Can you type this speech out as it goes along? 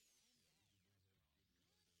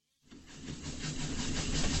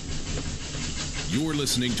You're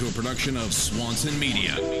listening to a production of Swanson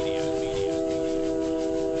Media.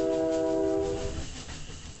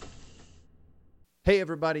 Hey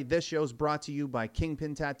everybody, this show is brought to you by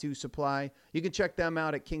Kingpin Tattoo Supply. You can check them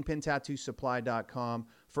out at kingpintattoosupply.com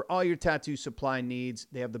for all your tattoo supply needs.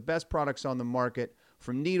 They have the best products on the market,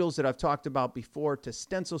 from needles that I've talked about before to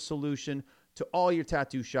stencil solution to all your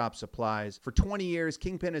tattoo shop supplies. For 20 years,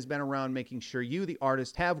 Kingpin has been around making sure you, the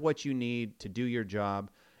artist, have what you need to do your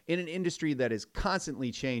job. In an industry that is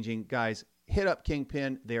constantly changing, guys, hit up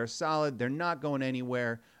Kingpin. They are solid. They're not going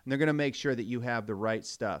anywhere, and they're going to make sure that you have the right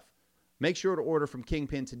stuff. Make sure to order from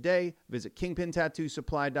Kingpin today. Visit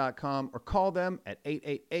kingpintattoosupply.com or call them at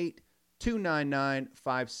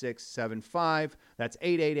 888-299-5675. That's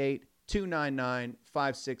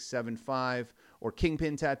 888-299-5675 or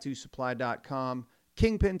kingpintattoosupply.com.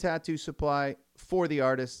 Kingpin Tattoo Supply, for the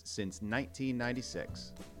artists since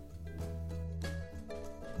 1996.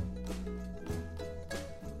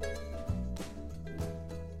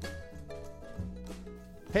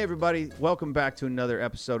 Hey everybody, welcome back to another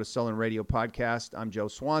episode of Sullen Radio Podcast. I'm Joe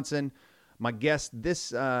Swanson. My guest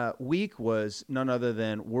this week was none other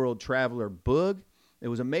than world traveler Boog. It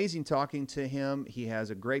was amazing talking to him. He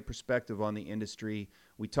has a great perspective on the industry.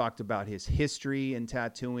 We talked about his history in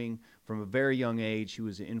tattooing. From a very young age, he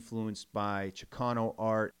was influenced by Chicano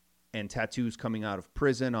art and tattoos coming out of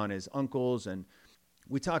prison on his uncles. And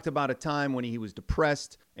we talked about a time when he was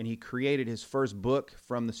depressed and he created his first book,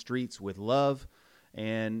 From the Streets with Love.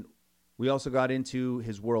 And we also got into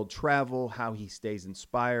his world travel, how he stays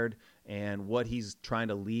inspired, and what he's trying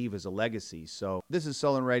to leave as a legacy. So this is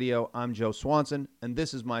Sullen Radio. I'm Joe Swanson, and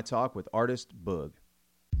this is my talk with artist Boog.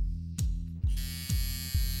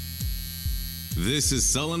 This is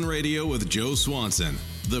Sullen Radio with Joe Swanson,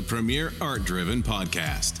 the premier art-driven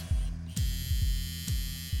podcast.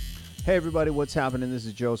 Hey everybody, what's happening? This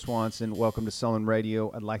is Joe Swanson. Welcome to Sullen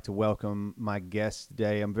Radio. I'd like to welcome my guest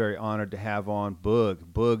today. I'm very honored to have on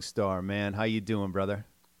Boog Star, man. How you doing, brother?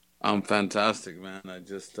 I'm fantastic, man. I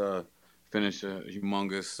just finished a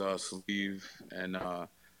humongous sleeve, and I'm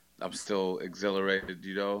still exhilarated,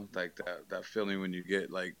 you know, like that feeling when you get,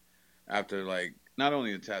 like, after, like, not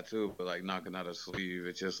only a tattoo, but, like, knocking out a sleeve.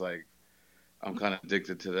 It's just, like, I'm kind of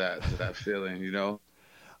addicted to that feeling, you know?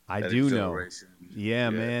 I do know. Yeah,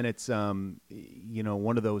 man. It's, you know,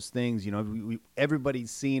 one of those things, you know,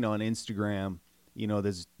 everybody's seen on Instagram, you know,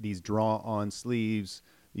 there's these draw-on sleeves,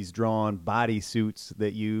 these draw-on bodysuits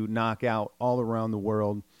that you knock out all around the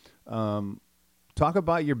world. Talk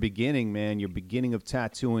about your beginning, man, your beginning of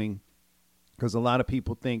tattooing, because a lot of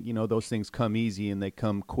people think, you know, those things come easy and they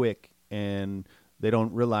come quick, and they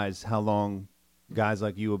don't realize how long guys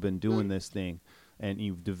like you have been doing this thing. And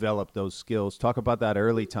you've developed those skills. Talk about that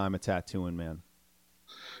early time of tattooing, man.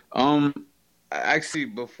 Actually,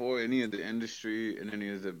 before any of the industry and any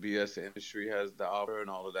of the BS the industry has to offer and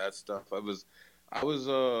all of that stuff, I was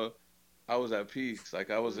at peace.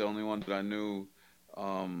 Like, I was the only one that I knew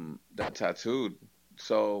that tattooed.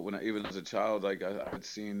 So even as a child, like, I had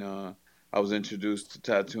seen, I was introduced to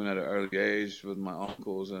tattooing at an early age with my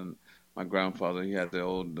uncles and my grandfather. He had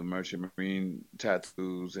the Merchant Marine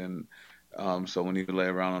tattoos, and so when he would lay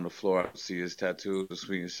around on the floor, I would see his tattoos, the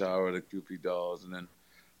Sweet and Sour, the Cupid dolls, and then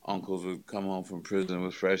uncles would come home from prison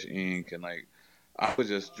with fresh ink, and, like, I was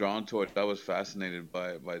just drawn toward it. I was fascinated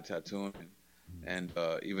by tattooing, and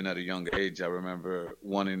even at a young age, I remember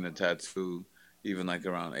wanting a tattoo. Even like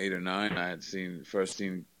around 8 or 9, I had first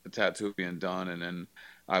seen a tattoo being done, and then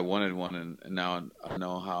I wanted one, and now I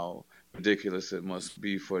know how ridiculous it must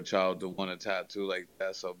be for a child to want a tattoo like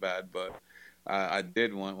that so bad, but I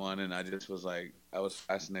did want one, and I just was like, I was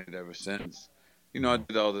fascinated ever since. You know, I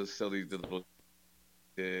did all the little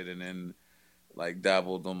did, and then, like,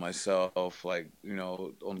 dabbled on myself, like, you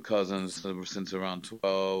know, on cousins ever since around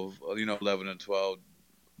 12, you know, 11 and 12,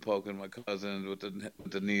 poking my cousins with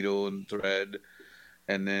the needle and thread,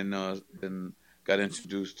 and then got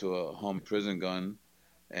introduced to a home prison gun,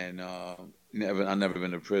 and I've never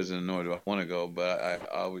been to prison, nor do I want to go, but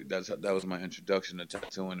that was my introduction to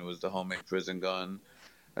tattooing. It was the homemade prison gun.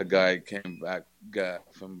 A guy came back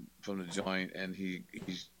from the joint, and he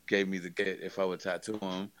gave me the get if I would tattoo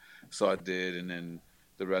him, so I did, and then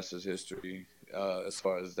the rest is history. As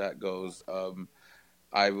far as that goes,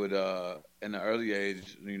 I would in the early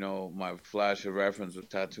age, you know, my flash of reference with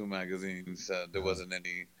tattoo magazines. There wasn't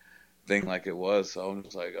anything like it was, so I'm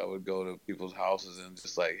just like, I would go to people's houses and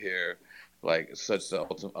just, like, hear, like,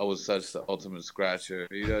 I was such the ultimate scratcher.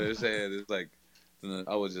 You know what I'm saying? It's like,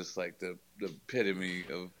 I was just like the epitome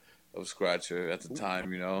of scratcher at the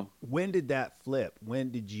time, you know. When did that flip? When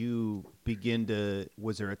did you begin to?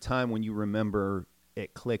 Was there a time when you remember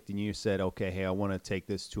it clicked and you said, okay, hey, I want to take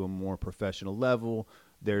this to a more professional level.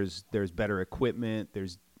 There's better equipment.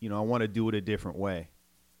 There's, I want to do it a different way.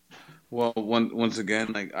 Well, once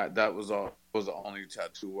again, like that was the only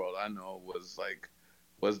tattoo world I know was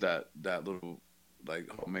that little like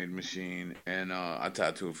homemade machine, and I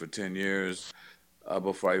tattooed for 10 years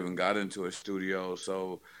before I even got into a studio.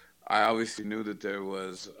 So I obviously knew that there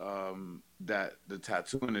was that the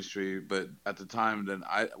tattoo industry, but at the time, then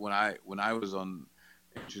when I was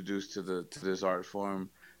introduced to this art form,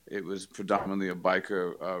 it was predominantly a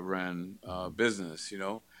biker ran business,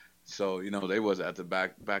 So they was at the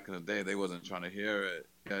back in the day. They wasn't trying to hear it.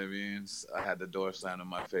 You know what I mean? I had the door slammed in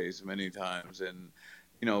my face many times, and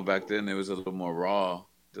back then it was a little more raw.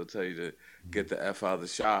 They'll tell you to get the f out of the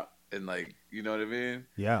shop, and like you know what I mean?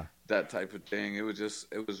 Yeah. That type of thing. It was just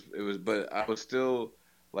it was, but I was still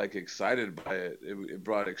like excited by it. It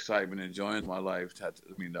brought excitement and joy into my life.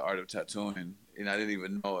 The art of tattooing, and I didn't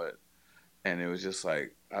even know it. And it was just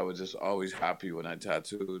like I was just always happy when I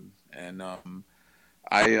tattooed, and I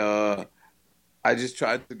I just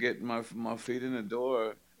tried to get my feet in the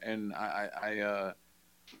door, and I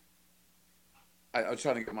was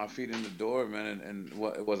trying to get my feet in the door, man, and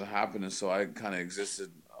what it wasn't happening. So I kind of existed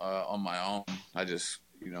on my own. I just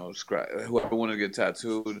whoever wanted to get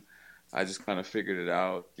tattooed, I just kind of figured it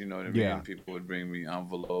out. You know what I mean? Yeah. People would bring me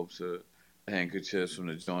envelopes or handkerchiefs from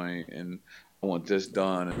the joint, and I want this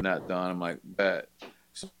done and that done. I'm like, bet.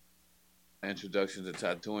 So my introduction to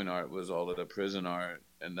tattooing art was all of the prison art,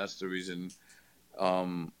 and that's the reason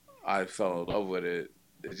I fell in love with it.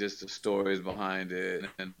 It's just the stories behind it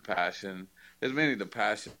and passion. It's mainly the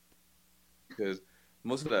passion because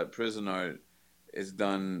most of that prison art is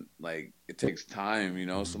done like it takes time.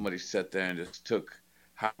 Somebody sat there and just took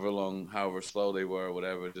however long, however slow they were, or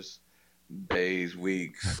whatever, just days,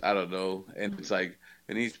 weeks, I don't know. And it's like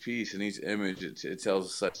in each piece, in each image, it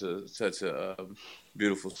tells such a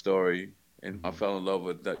beautiful story. And I fell in love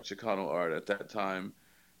with that Chicano art at that time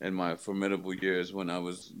in my formidable years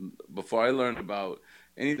before I learned about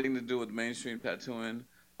anything to do with mainstream tattooing.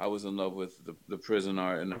 I was in love with the prison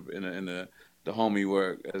art and the homie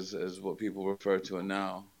work as what people refer to it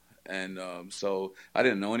now. And so I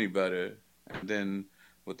didn't know any better. And then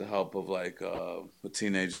with the help of with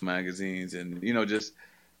teenage magazines and just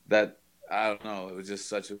that, I don't know, it was just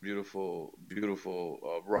such a beautiful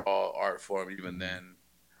raw art form even then,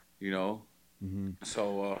 you know. Mm-hmm.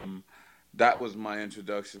 So that was my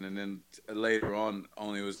introduction, and then later on,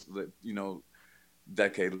 only was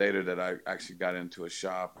decade later that I actually got into a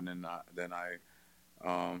shop, and then I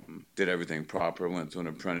did everything proper. Went to an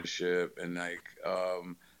apprenticeship, and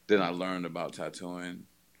then I learned about tattooing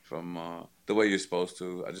from the way you're supposed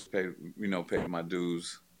to. I just paid my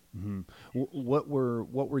dues. Mm-hmm. What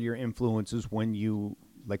were your influences when you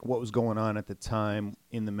what was going on at the time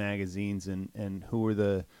in the magazines, and who were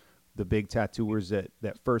the big tattooers that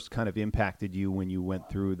first kind of impacted you when you went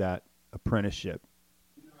through that apprenticeship?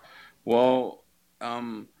 Well,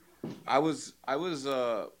 I was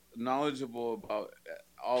knowledgeable about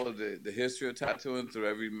all of the history of tattooing through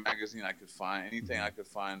every magazine I could find, anything I could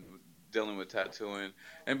find dealing with tattooing.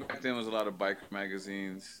 And back then was a lot of biker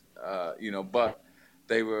magazines, but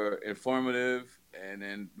they were informative. And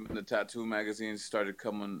then when the tattoo magazines started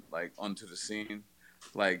coming onto the scene,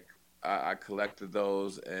 I collected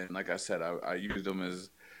those, and like I said, I used them as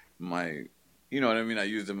my, you know what I mean. I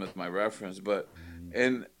used them as my reference, but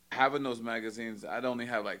in having those magazines, I'd only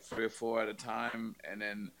have 3 or 4 at a time, and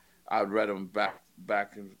then I'd read them back,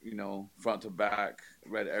 front to back.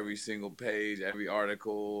 Read every single page, every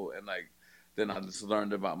article, and then I just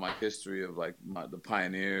learned about my history of the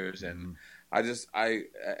pioneers, and I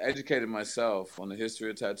educated myself on the history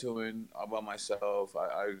of tattooing all by myself.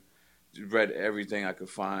 I read everything I could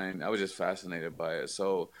find. I was just fascinated by it.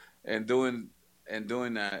 So, and doing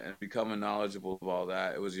that and becoming knowledgeable of all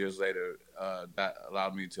that, it was years later that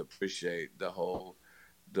allowed me to appreciate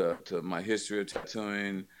my history of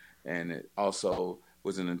tattooing, and it also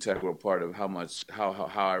was an integral part of how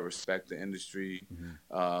I respect the industry.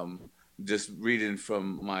 Just reading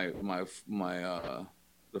from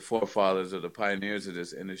the forefathers or the pioneers of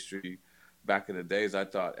this industry back in the days, I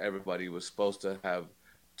thought everybody was supposed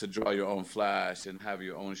to draw your own flash and have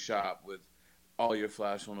your own shop with all your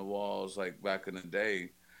flash on the walls like back in the day.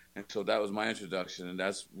 And so that was my introduction, and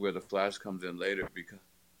that's where the flash comes in later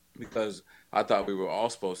because I thought we were all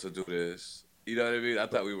supposed to do this. You know what I mean? I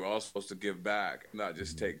thought we were all supposed to give back, not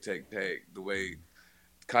just take. The way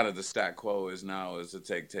kind of the stat quo is now is to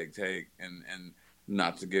take, and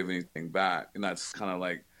not to give anything back. And that's kind of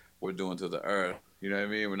like we're doing to the earth. You know what I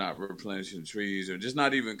mean? We're not replenishing trees or just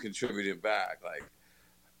not even contributing back.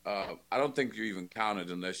 I don't think you're even counted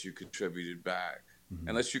unless you contributed back. Mm-hmm.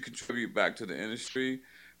 Unless you contribute back to the industry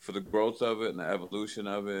for the growth of it and the evolution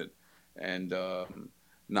of it, and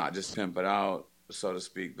not just pimp it out, so to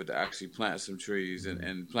speak, but to actually plant some trees Mm-hmm.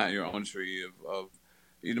 and plant your own tree of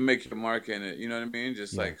you to make your mark in it. You know what I mean?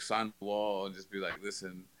 Just Yeah. like sign the wall and just be like,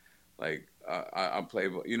 listen, like I'm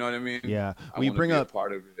playable. You know what I mean? Yeah. I Well, want to be a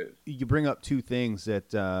part of it. you bring up two things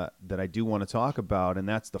that I do want to talk about, and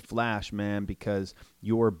that's the Flash, man, because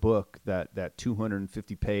your book, that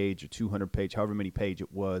 250 page or 200 page, however many page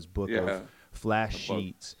it was, book Yeah. of Flash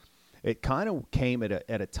sheets, it kind of came at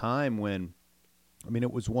a time when, I mean,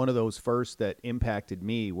 it was one of those first that impacted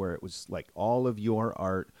me, where it was like all of your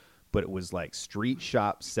art, but it was like street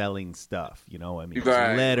shop selling stuff, you know? I mean, it was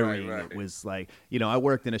lettering. Right. It was like, you know, I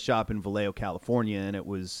worked in a shop in Vallejo, California, and it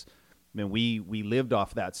was, I mean, we lived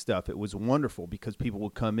off that stuff. It was wonderful because people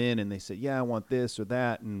would come in and they said, yeah, I want this or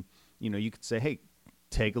that. And, you know, you could say, hey,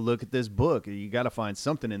 take a look at this book. You got to find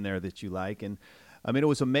something in there that you like. And I mean, it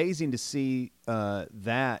was amazing to see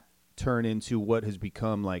that turn into what has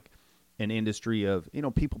become like an industry of, you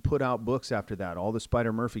know, people put out books after that. All the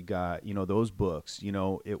Spider Murphy got, you know, those books, you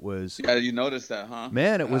know, it was, Yeah, you noticed that, huh?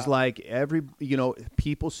 man, it was like you know,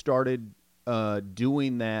 people started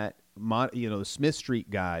doing that. You know, the Smith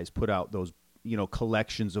Street guys put out those, you know,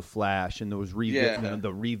 collections of Flash, and there was you know,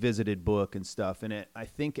 the revisited book and stuff. And I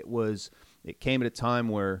think it came at a time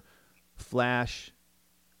where Flash,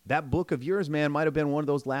 that book of yours, man, might have been one of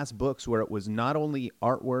those last books where it was not only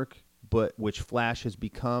artwork, but which Flash has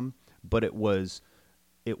become, but it was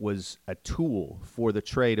a tool for the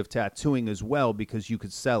trade of tattooing as well, because you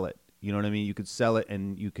could sell it. You know what I mean? You could sell it,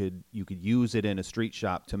 and you could use it in a street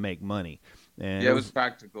shop to make money. And Yeah, it was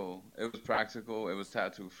practical. It was practical. It was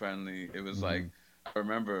tattoo friendly. It was like, Mhm. I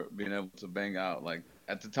remember being able to bang out, like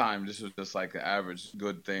at the time this was just like an average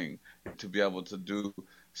good thing to be able to do,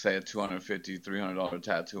 say, a $250, $300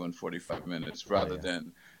 tattoo in 45 minutes, Oh yeah,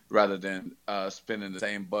 rather than spending the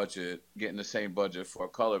same budget, getting the same budget for a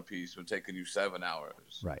color piece but taking you 7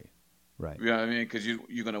 hours. right, right. You know what I mean? Because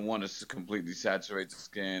you're gonna want to completely saturate the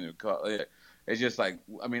skin and color. Yeah. It's just like,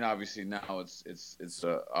 I mean, obviously now it's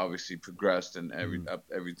obviously progressed, and Mhm.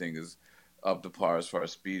 everything is up to par as far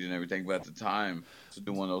as speed and everything. But at the time, to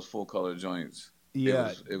do one of those full color joints,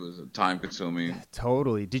 Yeah, it was time consuming.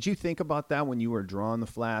 totally. Did you think about that when you were drawing the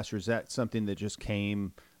Flash, or is that something that just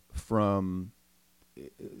came from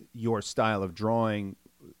your style of drawing,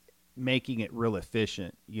 making it real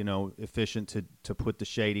efficient, you know, efficient to put the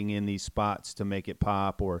shading in these spots to make it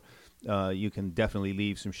pop, or you can definitely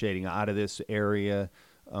leave some shading out of this area.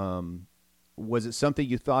 Was it something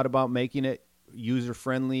you thought about making it user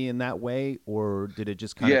friendly in that way, or did it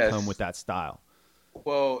just kind of come with Yes. that style?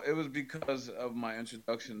 Well, it was because of my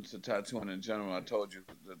introduction to tattooing in general. I told you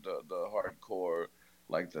the hardcore,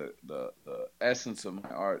 like the essence of my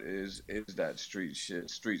art is that street shit,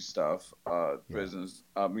 street stuff, Yeah. prisons.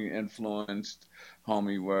 I mean, influenced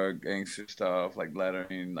homie work, gangster stuff, like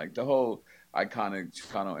lettering, like the whole iconic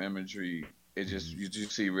Chicano imagery. It just Mhm. you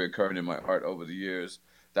just see reoccurring in my art over the years.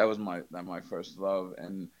 That was my first love,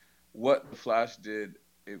 and what the Flash did,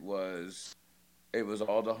 it was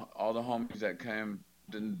all the homies that came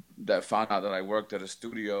that found out that I worked at a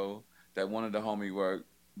studio, that wanted the homie work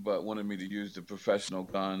but wanted me to use the professional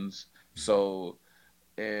guns. So,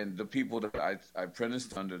 and the people that I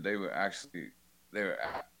apprenticed under, they were actually they were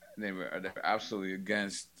they were absolutely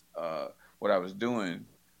against what I was doing,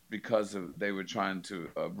 because they were trying to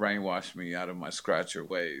brainwash me out of my scratcher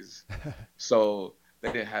ways. So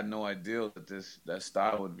they had no idea that that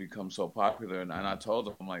style would become so popular. And I told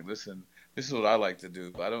them, I'm like, listen, this is what I like to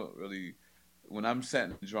do. I don't really, when I'm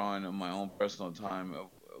sitting and drawing on my own personal time,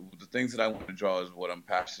 the things that I want to draw is what I'm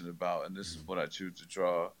passionate about, and this is what I choose to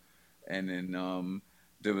draw. And then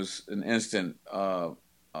there was an instant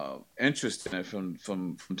interest in it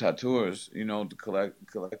from tattooers, you know, the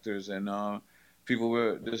collectors, and people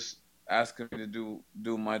were just asking me to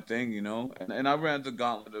do my thing, you know. And I ran the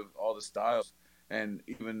gauntlet of all the styles. And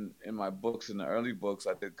even in my books, in the early books,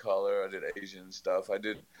 I did color, I did Asian stuff, I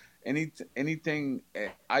did anything.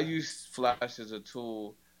 I used Flash as a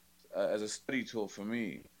tool, as a study tool for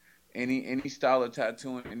me. Any style of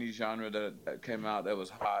tattooing, any genre that came out that was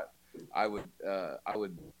hot, I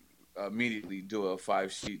would immediately do a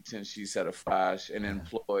 5 sheet, 10 sheet set of Flash, and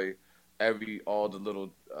employ all the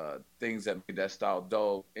little things that made that style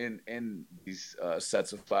dope in these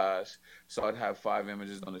sets of Flash. So I'd have 5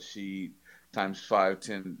 images on a sheet times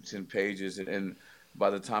 10 pages, and by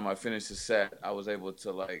the time I finished the set, I was able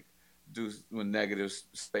to like do, when negative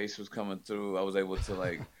space was coming through, I was able to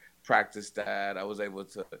like practice that. I was able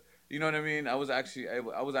to, you know what I mean? I was actually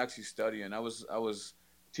studying. I was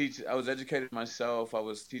I was educating myself. I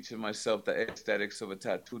was teaching myself the aesthetics of a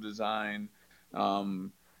tattoo design.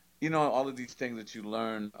 Um, all of these things that you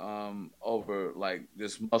learn over like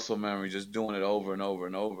this muscle memory, just doing it over and over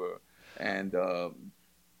and over. And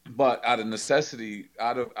but out of necessity,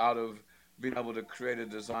 out of being able to create a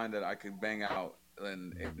design that I could bang out,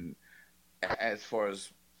 and as far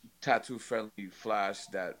as tattoo friendly flash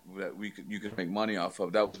that you could make money off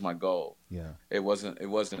of, that was my goal. Yeah. It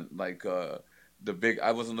wasn't like the big.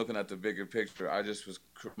 I wasn't looking at the bigger picture. I just was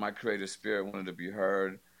my creative spirit wanted to be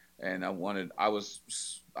heard, and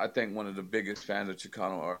I think one of the biggest fans of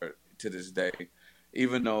Chicano art to this day,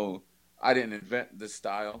 even though I didn't invent the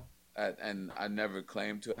style, and I never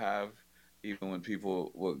claimed to have, even when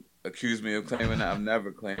people would accuse me of claiming that, I've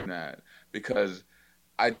never claimed that because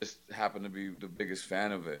I just happened to be the biggest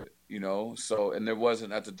fan of it. So, and there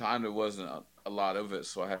wasn't at the time there wasn't a lot of it,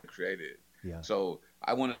 so I had to create it. Yeah. So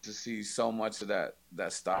I wanted to see so much of that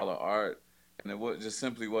style of art, and just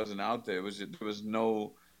simply wasn't out there. There was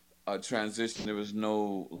no transition. There was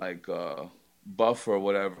no like buffer or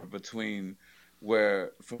whatever between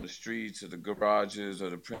where from the streets or the garages or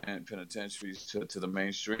the penitentiaries to the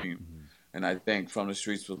mainstream. Mm-hmm. And I think from the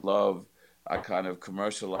streets with love, I kind of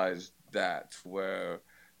commercialized that where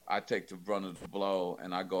I take the brunt of the blow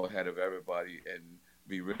and I go ahead of everybody and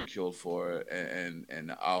be ridiculed for it,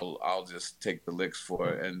 and I'll just take the licks for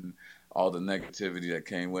it and all the negativity that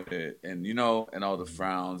came with it, and and all the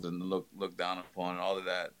frowns and the look down upon and all of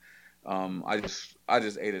that. I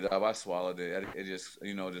just ate it up. I swallowed it. It just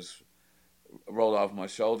just rolled off my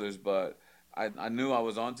shoulders. But I knew I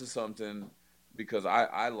was onto something because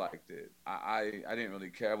I liked it. I didn't really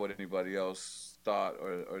care what anybody else thought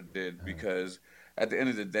or did, because at the end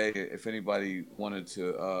of the day, if anybody wanted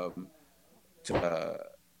to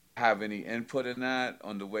have any input in that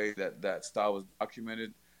on the way that style was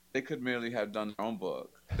documented, they could merely have done their own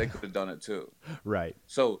book. They could have done it too. Right.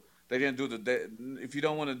 So they didn't do if you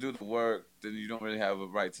don't want to do the work, then you don't really have a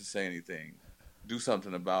right to say anything. Do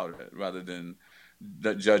something about it rather than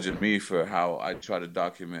judging me for how I try to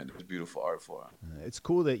document this beautiful art form. It's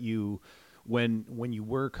cool that when you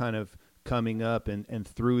were kind of coming up and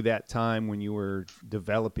through that time when you were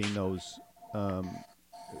developing those,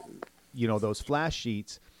 those flash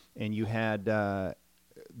sheets, and you had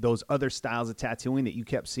those other styles of tattooing that you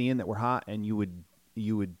kept seeing that were hot, and you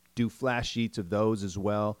would do flash sheets of those as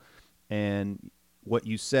well. And what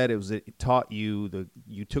you said, it taught you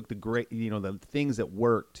you took the great, the things that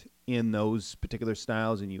worked in those particular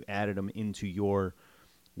styles and you added them into your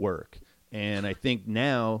work. And I think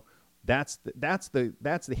now that's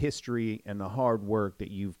the history and the hard work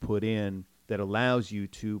that you've put in that allows you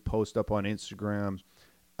to post up on Instagram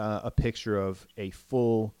a picture of a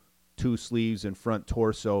full 2 sleeves and front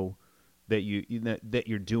torso that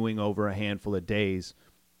you're doing over a handful of days.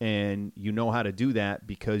 And you know how to do that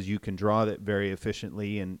because you can draw that very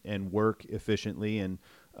efficiently and work efficiently, and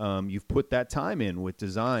you've put that time in with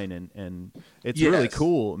design, and it's really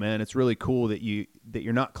cool, man. It's really cool that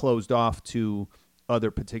you're not closed off to other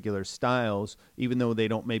particular styles, even though they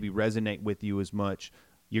don't maybe resonate with you as much.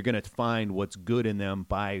 You're gonna find what's good in them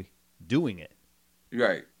by doing it.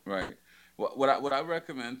 Right. What I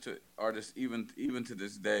recommend to artists, even to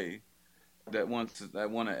this day, that want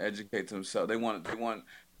to educate themselves, they want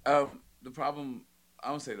the problem. I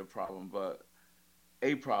don't say the problem, but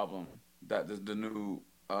a problem that the new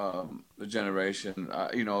the generation.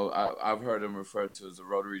 I've heard them referred to as the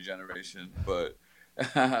rotary generation, but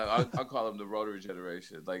I'll call them the rotary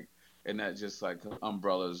generation. Like, and that just like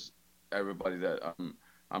umbrellas everybody that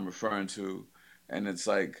I'm referring to, and it's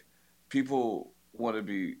like people want to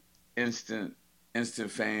be instant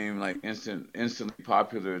fame, like instantly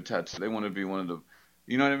popular tattoo. They want to be one of the,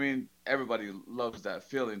 you know what I mean? Everybody loves that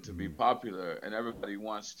feeling to be popular, and everybody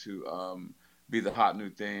wants to be the hot new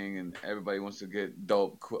thing, and everybody wants to get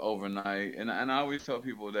dope overnight. And I always tell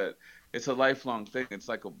people that it's a lifelong thing. It's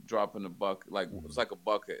like a drop in the bucket, like it's like a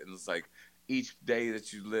bucket, and it's like each day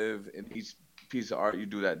that you live and each piece of art you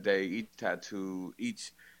do that day, each tattoo,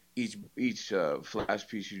 each flash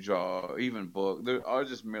piece you draw, or even book, there are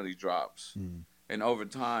just merely drops. And over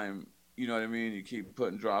time, you know what I mean, you keep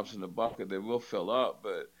putting drops in the bucket, they will fill up,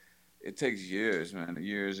 but it takes years, man,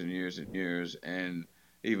 years and years and years. And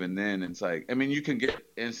even then, it's like, I mean, you can get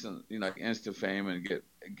instant fame and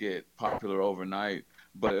get popular overnight,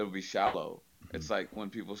 but it'll be shallow. It's like when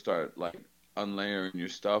people start like unlayering your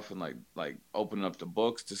stuff and like opening up the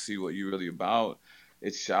books to see what you're really about,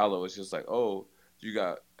 it's shallow. It's just like, oh, you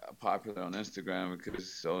got popular on Instagram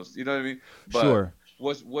because, so, you know what I mean? But sure.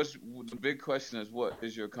 What's the big question is, what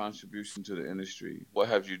is your contribution to the industry? What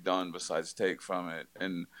have you done besides take from it?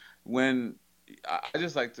 And when I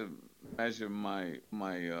just like to measure my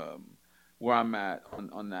where I'm at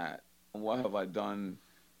on that. And what have I done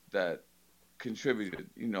that contributed?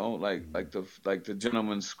 Like the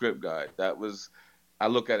gentleman's script guide. That was, I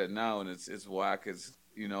look at it now and it's whack.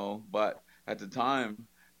 But at the time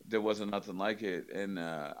there wasn't nothing like it, and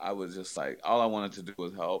I was just like, all I wanted to do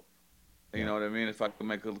was help. You Yeah. know what I mean? If I could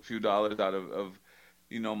make a few dollars out of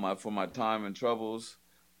my for my time and troubles,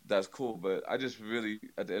 that's cool. But I just really,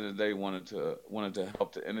 at the end of the day, wanted to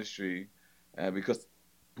help the industry,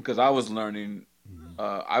 because I was learning.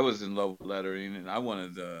 Mhm. I was in love with lettering, and I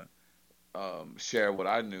wanted to share what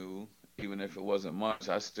I knew, even if it wasn't much.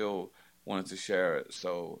 I still wanted to share it.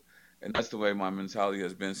 So, and that's the way my mentality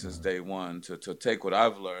has been since day one, to take what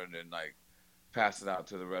I've learned and like pass it out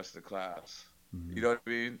to the rest of the class. You Mhm. know what I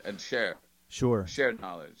mean? And Sure. share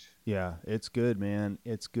knowledge. Yeah, it's good, man.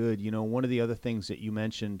 It's good. One of the other things that you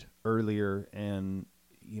mentioned earlier, and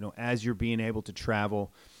as you're being able to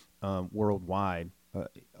travel worldwide,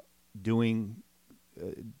 doing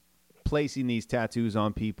placing these tattoos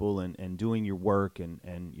on people and doing your work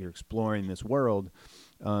and you're exploring this world,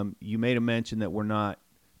 you made a mention that we're not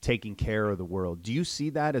taking care of the world. Do you see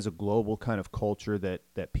that as a global kind of culture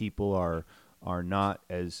that people are not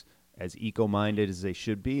as eco-minded as they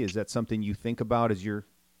should be? Is that something you think about as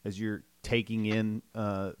you're taking in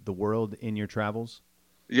the world in your travels?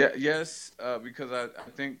 Yeah, yes, because I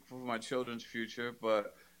think for my children's future,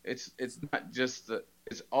 but it's not just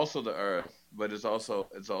it's also the earth, but it's also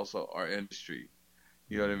our industry.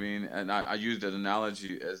 You know what I mean? And I use that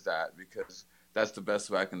analogy as that because that's the best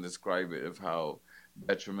way I can describe it, of how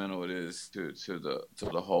detrimental it is to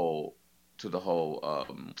the whole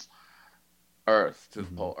earth,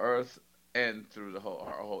 Hmm. and through the whole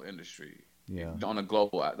our whole industry Yeah. on a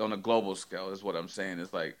global scale is what I'm saying.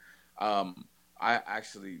 It's like, um, I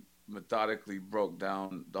actually methodically broke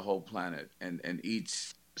down the whole planet and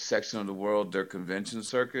each section of the world, their convention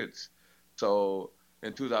circuits. So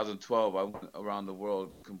in 2012, I went around the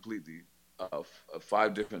world completely,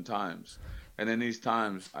 5 different times, and in these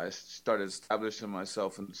times, I started establishing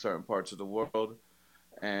myself in certain parts of the world.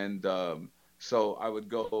 And so I would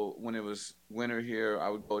go when it was winter here. I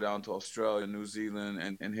would go down to Australia, New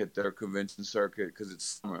Zealand, and hit their convention circuit because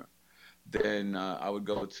it's summer. Then I would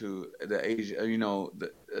go to the Asia.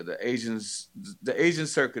 The Asians. The Asian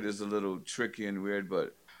circuit is a little tricky and weird,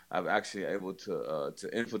 but I'm actually able to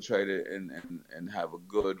infiltrate it and have a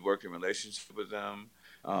good working relationship with them.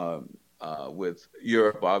 With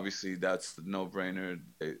Europe, obviously, that's the no-brainer.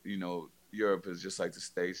 Europe is just like the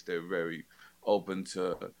States. They're very open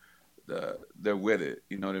to they're with it.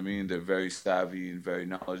 You know what I mean? They're very savvy and very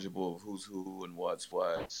knowledgeable of who's who and what's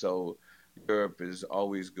what. So Europe is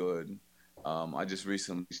always good. I just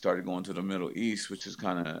recently started going to the Middle East, which is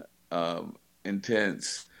kind of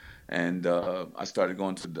intense. And I started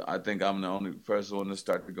going to. I think I'm the only first one to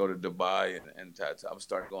start to go to Dubai and tattoo. I'm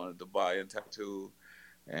starting going to Dubai and tattoo,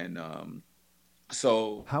 and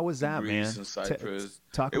so How was that, Greece man? and Cyprus.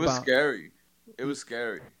 Talk It was about scary. It was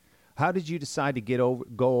scary. how did you decide to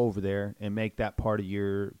go over there and make that part of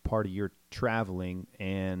your traveling,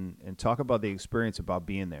 and talk about the experience about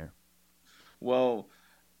being there. Well,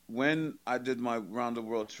 when I did my round the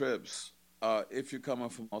world trips, if you're coming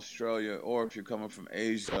from Australia or if you're coming from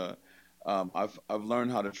Asia, I've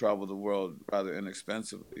learned how to travel the world rather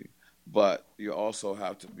inexpensively. But you also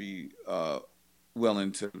have to be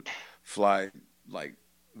willing to fly like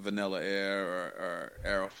Vanilla Air or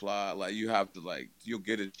Aerofly. Like you have to you'll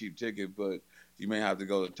get a cheap ticket, but you may have to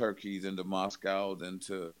go to Turkey, then to Moscow, then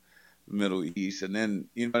to Middle East, and then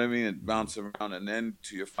you know what I mean, and bounce around, and then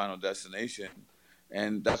to your final destination.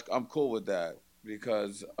 And I'm cool with that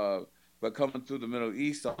because, but coming through the Middle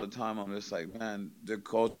East all the time, I'm just like, man, the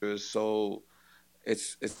culture is so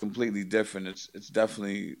it's completely different. It's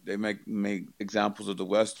definitely they make examples of the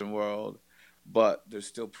Western world, but there's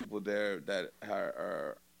still people there that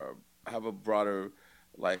have a broader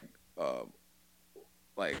like uh,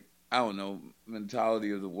 like I don't know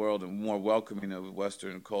mentality of the world and more welcoming of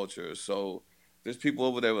Western culture. So there's people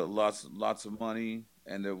over there with lots of money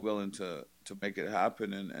and they're willing to make it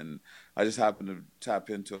happen. And I just happened to tap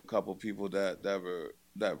into a couple people that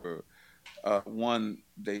were one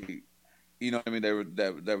they you know what I mean, they were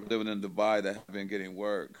living in Dubai that have been getting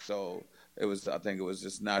work. So I think it was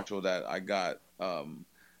just natural that I got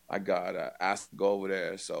asked to go over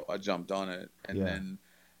there. So I jumped on it, and Yeah. then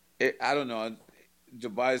I don't know.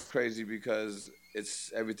 Dubai is crazy because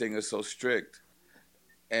it's everything is so strict,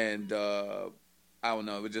 and I don't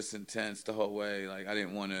know. It was just intense the whole way. Like I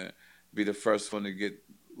didn't want to be the first one to get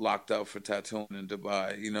locked up for tattooing in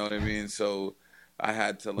Dubai. You know what I mean? So I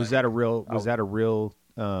had to Was that a I, real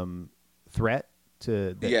threat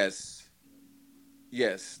to that?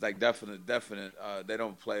 Yes, like definite. They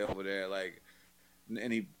don't play over there like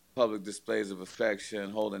any public displays of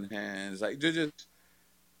affection, holding hands. Like they're just.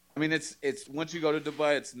 I mean, it's once you go to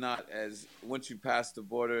Dubai, it's not as once you pass the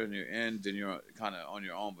border and you're in, then you're kind of on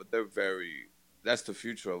your own. But they're very. That's the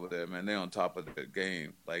future over there, man. They're on top of the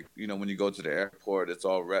game. Like when you go to the airport, it's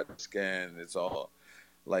all retina scan. It's all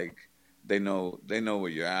like they know where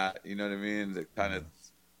you're at. You know what I mean?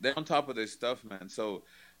 They're on top of their stuff, man. So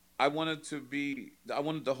I wanted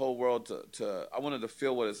the whole world I wanted to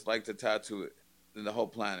feel what it's like to tattoo it in the whole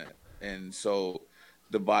planet. And so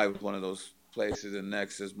Dubai was one of those places, and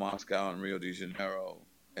next is Moscow and Rio de Janeiro.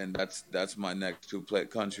 And that's my next two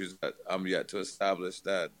countries that I'm yet to establish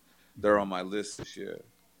that they're on my list this year.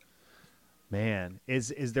 Man,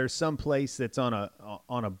 is there some place that's on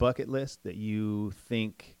a bucket list that you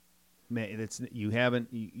think, man, you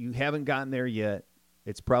haven't gotten there yet?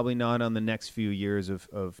 It's probably not on the next few years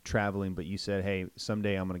of traveling, but you said, hey,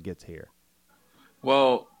 someday I'm going to get to here.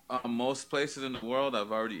 Well, most places in the world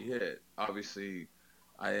I've already hit. Obviously,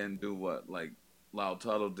 I didn't do what like Lao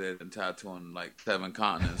Tuttle did and tattooing like 7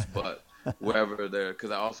 continents, but wherever there,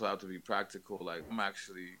 because I also have to be practical. Like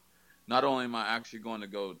not only am I actually going to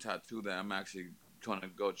go tattoo that, I'm actually trying to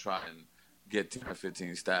go try and get 10 or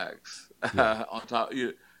 15 stacks on top.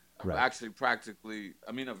 Right. Actually, of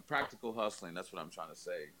practical hustling. That's what I'm trying to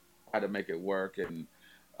say. I had to make it work, and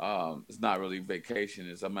it's not really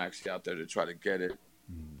vacation. I'm actually out there to try to get it.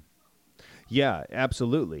 Yeah,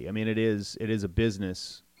 absolutely. I mean, it is a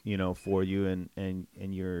business, for you, and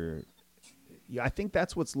you're. Yeah, I think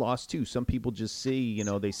that's what's lost too. Some people just see,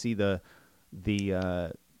 they see the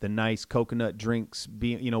nice coconut drinks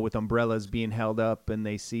being, with umbrellas being held up, and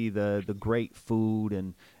they see the great food,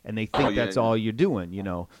 and they think that's all you're doing.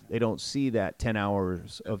 They don't see that 10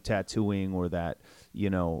 hours of tattooing, or that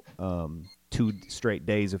 2 straight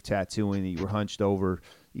days of tattooing that you were hunched over,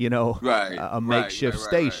 a makeshift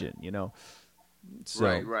station. So.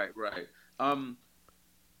 Right.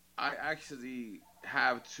 I actually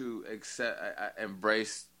have to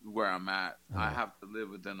embrace where I'm at. I have to live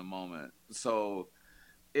within the moment. So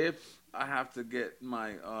if I have to get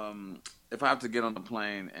on the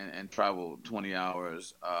plane and travel 20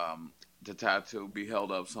 hours to tattoo, be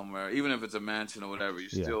held up somewhere, even if it's a mansion or whatever, you're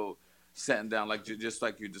still sitting down, just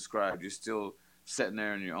like you described. You're still sitting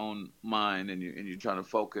there in your own mind, and you're trying to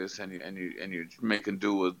focus, and you're making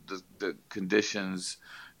do with the conditions,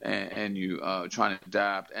 and you trying to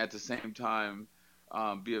adapt at the same time.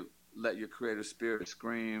 Let your creative spirit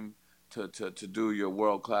scream to do your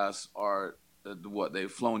world class art, what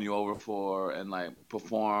they've flown you over for, and like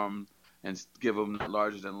perform and give them that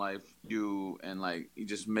larger than life and like you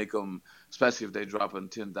just make them, especially if they drop in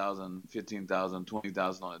 10,000, 15,000,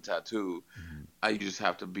 20,000 on a tattoo. You just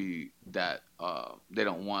have to be that. They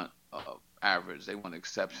don't want average. They want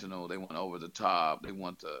exceptional. They want over the top. They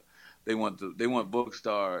want book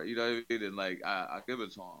star. You know what I mean? And like I give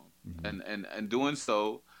it to them, and doing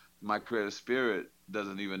so, my creative spirit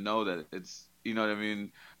doesn't even know that it's. You know what I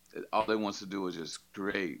mean? All they wants to do is just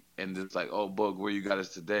create, and it's like, oh, Boog, where you got us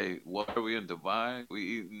today? What are we in Dubai? We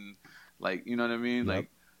eating, like, you know what I mean? Yep.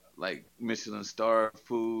 Like Michelin star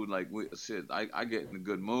food. Like I get in a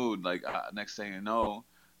good mood. Like next thing you know,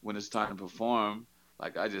 when it's time to perform,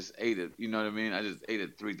 like I just ate it. You know what I mean? I just ate a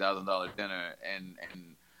 $3,000 dinner, and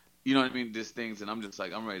you know what I mean? These things, and I'm just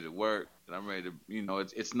like, I'm ready to work, and I'm ready to,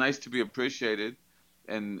 it's nice to be appreciated,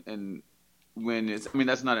 and when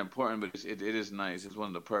that's not important, but it is nice. It's one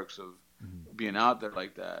of the perks of being out there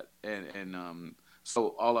like that, and so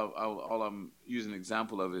all I'm using an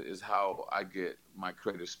example of it is how I get my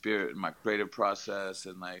creative spirit and my creative process,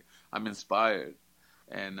 and like I'm inspired,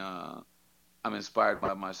 and I'm inspired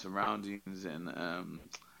by my surroundings, and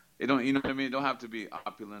it don't, you know what I mean? It don't have to be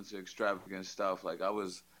opulence or extravagant stuff. Like I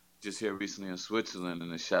was just here recently in Switzerland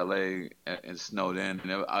in a chalet and snowed in,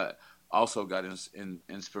 and I also got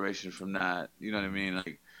inspiration from that. You know what I mean?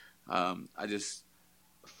 Like, I just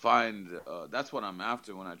find that's what I'm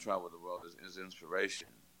after when I travel the world is inspiration.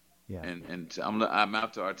 Yeah. And I'm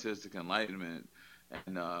after artistic enlightenment,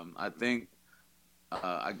 and I think what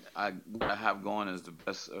I have going is the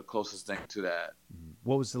best, closest thing to that.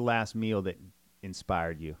 What was the last meal that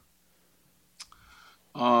inspired you?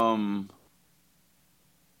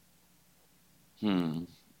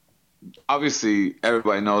 Obviously,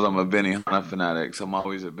 everybody knows I'm a Benihana fanatic, so I'm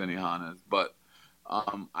always at Benihana's. But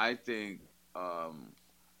I think,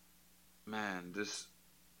 man, this.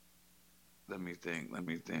 Let me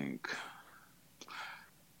think.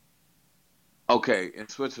 Okay, in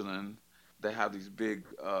Switzerland, they have these big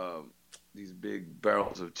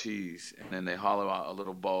barrels of cheese, and then they hollow out a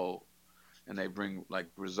little bowl, and they bring like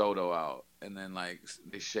risotto out, and then like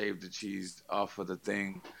they shave the cheese off of the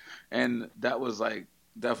thing, and that was like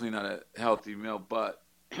definitely not a healthy meal. But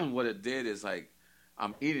what it did is like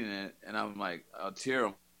I'm eating it, and I'm like a tear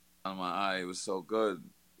on my eye. It was so good.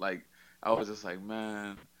 Like I was just like,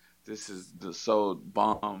 man, this is the so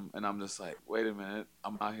bomb. And I'm just like, wait a minute,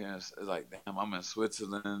 I'm out here. It's like, damn, I'm in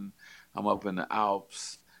Switzerland. I'm up in the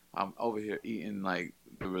Alps. I'm over here eating like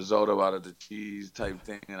the risotto out of the cheese type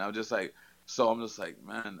thing. And I'm just like, so I'm just like,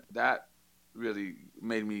 man, that really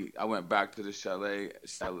made me. I went back to the chalet,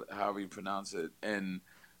 however you pronounce it, and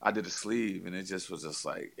I did a sleeve, and it just was just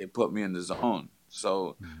like it put me in the zone.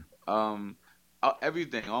 So um,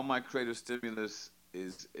 everything, all my creative stimulus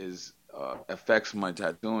is affects my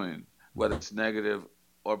tattooing, whether it's negative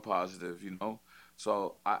or positive, you know.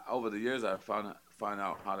 So over the years, I find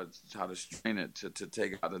out how to strain it to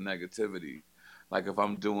take out the negativity. Like if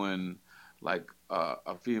I'm doing like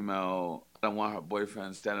a female, I don't want her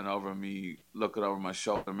boyfriend standing over me, looking over my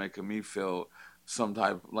shoulder, making me feel some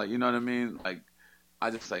type, like, you know what I mean? Like I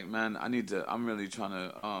just like, man, I'm really trying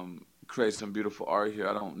to create some beautiful art here.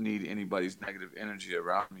 I don't need anybody's negative energy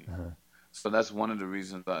around me. So that's one of the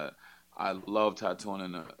reasons that I love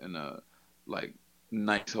tattooing in a like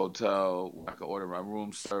nice hotel where I can order my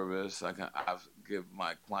room service. I give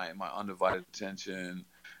my client my undivided attention,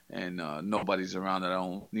 and nobody's around that I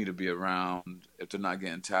don't need to be around. If they're not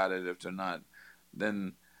getting tatted, if they're not,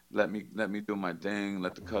 then let me do my thing.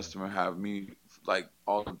 Let the customer have me like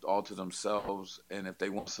all to themselves. And if they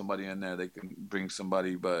want somebody in there, they can bring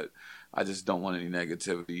somebody. But I just don't want any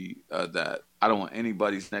negativity. That I don't want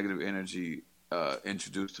anybody's negative energy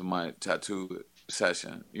introduced to my tattoo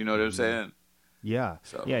session. You know what I'm saying? Yeah.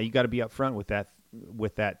 So Yeah, you got to be upfront with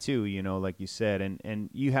that too, you know, like you said, and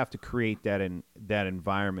you have to create that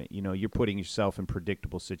environment. You know, you're putting yourself in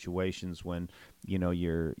predictable situations when, you know,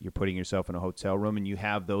 you're putting yourself in a hotel room and you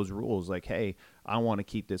have those rules like, hey, I want to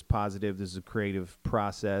keep this positive. This is a creative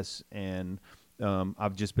process, and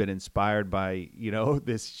I've just been inspired by, you know,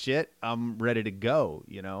 this shit. I'm ready to go,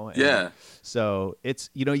 you know. And yeah. so it's,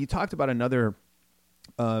 you know, you talked about another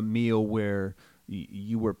meal where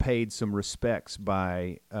you were paid some respects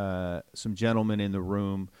by some gentlemen in the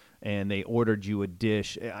room, and they ordered you a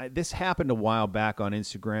dish. This happened a while back on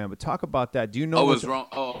Instagram, but talk about that. Do you know? I was wrong.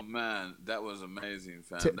 Oh man, that was amazing,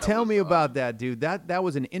 fam. Tell me about that, dude. That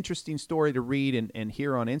was an interesting story to read and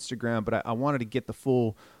hear on Instagram, but I wanted to get the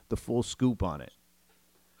full scoop on it.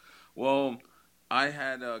 Well, I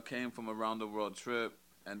had came from a round the world trip,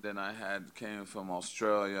 and then I had came from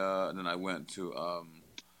Australia, and then I went to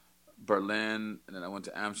Berlin, and then I went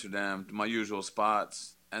to Amsterdam, my usual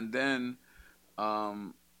spots, and then I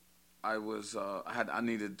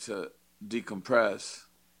needed to decompress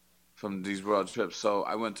from these world trips, so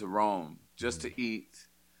I went to Rome just to eat.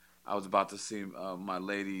 I was about to see my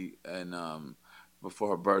lady and before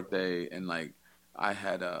her birthday, and like I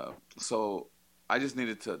had so I just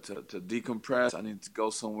needed to decompress. I needed to go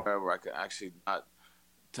somewhere where I could actually not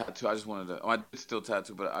tattoo. I just wanted to. I did still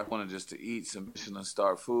tattoo, but I wanted just to eat some Michelin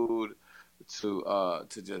star food to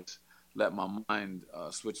just let my mind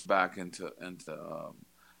switch back into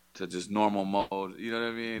to just normal mode. You know what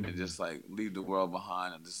I mean? And just like leave the world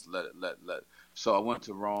behind and just let. So I went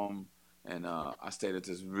to Rome, and I stayed at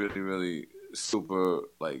this really really super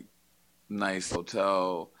like nice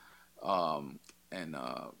hotel, and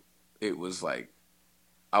it was like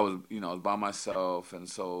I was by myself, and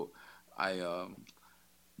so I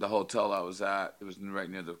the hotel I was at, it was right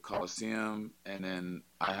near the Coliseum, and then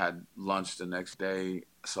I had lunch the next day.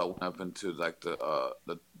 So I went up into like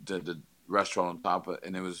the restaurant on top of it,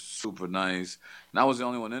 and it was super nice. And I was the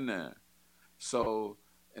only one in there. So,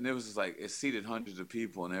 and it was just like it seated hundreds of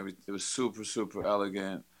people, and it was super super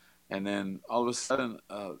elegant. And then all of a sudden,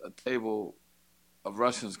 a table of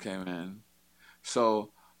Russians came in.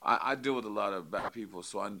 So I deal with a lot of bad people,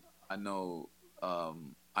 so I know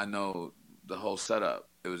the whole setup.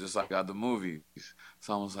 It was just like out the movies.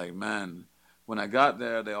 So I was like, man, when I got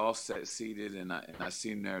there, they all sat seated, and I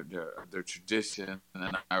seen their tradition, and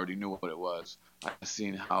then I already knew what it was. I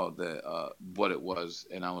seen how what it was,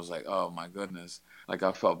 and I was like, oh my goodness. Like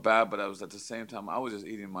I felt bad, but I was at the same time I was just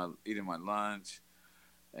eating my lunch,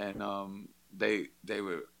 and they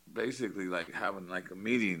were basically like having like a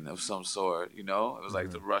meeting of some sort. You know, it was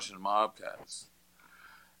like the Russian mob cats,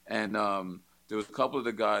 and there was a couple of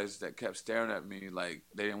the guys that kept staring at me like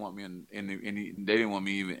they didn't want me they didn't want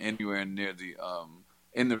me even anywhere near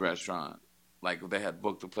in the restaurant. Like they had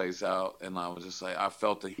booked the place out, and I was just like I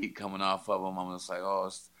felt the heat coming off of them. I'm just like, oh,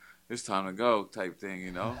 it's time to go type thing,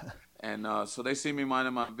 you know. And so they see me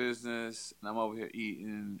minding my business, and I'm over here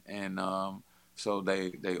eating, and So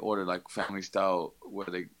they ordered like family style, where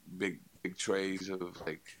they big trays of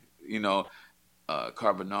like, you know,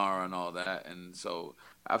 carbonara and all that. And so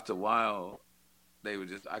after a while, they would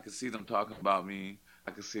just, I could see them talking about me.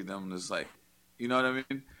 I could see them just like, you know what I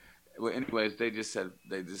mean? Well, anyways, they just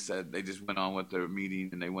went on with their meeting,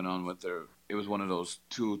 and they went on with their. It was one of those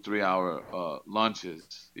 2-3 hour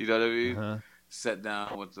lunches. You know what I mean? Uh-huh. Sat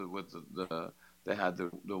down with the they had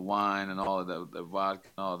the wine and all of the vodka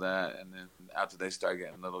and all that, and then after they started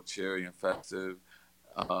getting a little cheery and festive,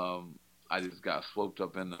 I just got swept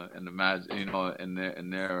up in the magic, you know, in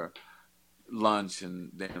their lunch,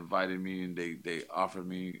 and they invited me, and they offered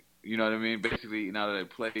me, you know what I mean, basically eating out of their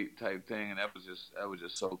plate type thing. And that was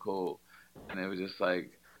just so cool. And it was just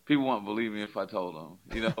like, people won't believe me if I told them,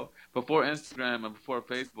 you know. Before Instagram and before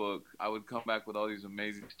Facebook, I would come back with all these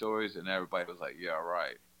amazing stories, and everybody was like,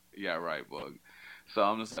 yeah right, Boog. So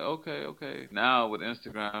I'm just like, okay. Now with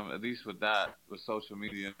Instagram, at least with that, with social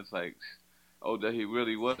media, it's like, oh, that he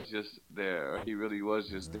really was just there, or he really was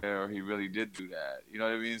just there, or he really did do that. You know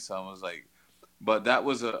what I mean? So I was like, but that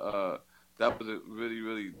was a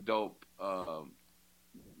really dope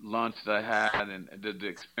lunch that I had, and the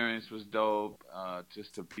experience was dope.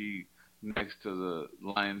 Just to be next to the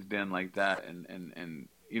lion's den like that, and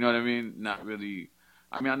you know what I mean. Not really.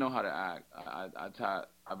 I mean, I know how to act.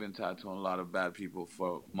 I've been tattooing a lot of bad people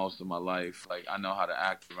for most of my life. Like, I know how to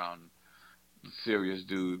act around serious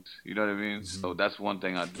dudes. You know what I mean? Mm-hmm. So that's one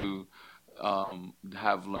thing I do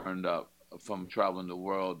have learned up from traveling the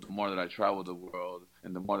world. The more that I travel the world,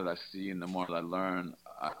 and the more that I see, and the more that I learn,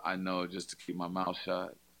 I know just to keep my mouth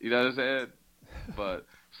shut. You know what I'm saying? But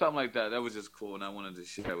something like that, that was just cool, and I wanted to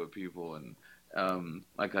share with people. And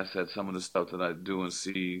like I said, some of the stuff that I do and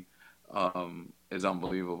see is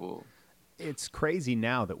unbelievable. It's crazy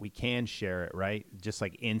now that we can share it, right? Just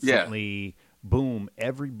like Yeah, instantly, boom,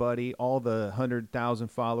 everybody, all the 100,000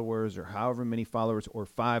 followers or however many followers or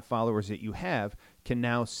 5 followers that you have can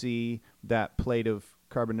now see that plate of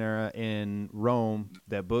carbonara in Rome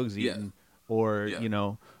that Boog's yeah, eating, or,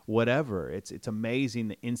 yeah. whatever. It's amazing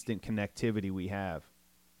the instant connectivity we have.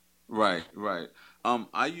 Right.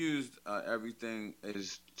 I used everything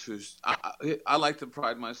is to. I like to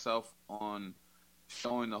pride myself on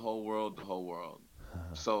showing the whole world.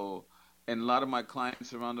 So, and a lot of my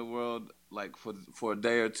clients around the world, like for a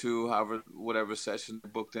day or two, however, whatever session they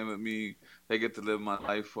booked in with me, they get to live my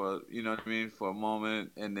life for, you know what I mean, for a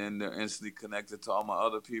moment, and then they're instantly connected to all my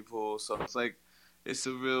other people. So it's like, it's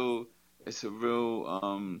a real, it's a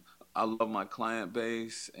real. I love my client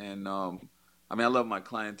base, and I mean, I love my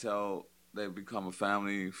clientele. They become a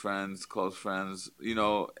family, friends, close friends, you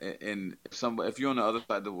know. And if you're on the other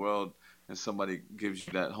side of the world, and somebody gives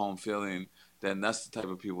you that home feeling, then that's the type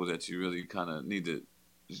of people that you really kind of need to,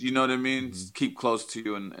 you know what I mean? Hmm. Keep close to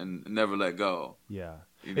you, and never let go. Yeah.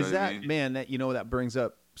 You know Is what I that, mean? man, that that brings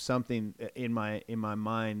up something in my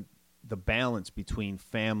mind, the balance between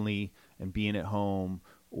family and being at home,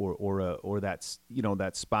 or that's,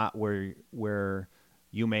 that spot where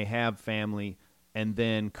you may have family, and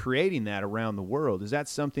then creating that around the world. Is that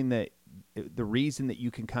something that the reason that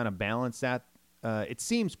you can kind of balance that, it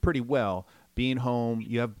seems pretty well, being home,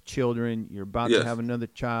 you have children, you're about to Yes. have another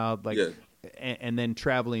child, like, Yes. and then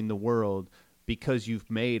traveling the world because you've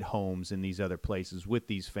made homes in these other places with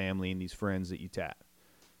these family and these friends that you tap.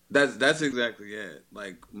 That's exactly it.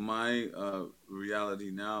 Like, my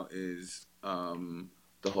reality now is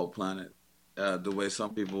the whole planet. The way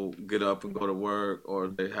some people get up and go to work, or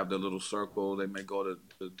they have their little circle. They may go to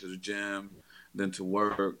the gym, then to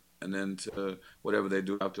work, and then to whatever they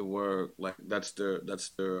do after work. Like, that's their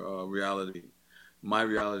reality. My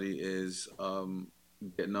reality is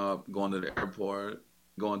getting up, going to the airport,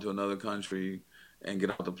 going to another country, and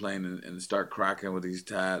get off the plane, and start cracking with these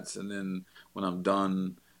tats. And then when I'm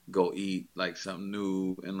done, go eat like something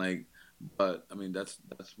new, and like, but I mean, that's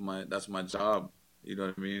my job. You know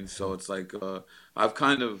what I mean? So it's like, I've uh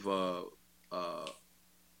kind of,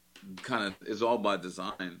 it's all by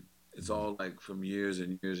design. It's Mhm. all like from years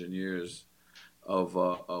and years and years of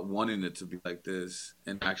wanting it to be like this,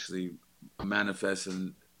 and actually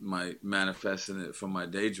manifesting it from my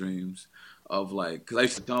daydreams of like, because I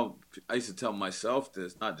used to tell myself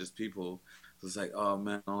this, not just people. It's like, oh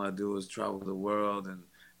man, all I do is travel the world and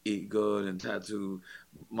eat good and tattoo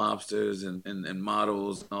mobsters and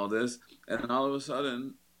models and all this. And then all of a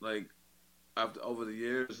sudden, like, after over the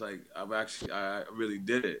years, like, I really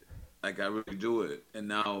did it. Like, I really do it. And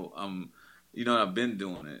now I've been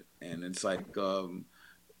doing it. And it's like,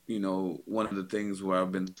 one of the things where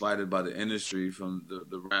I've been slighted by the industry from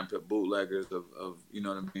the rampant bootleggers of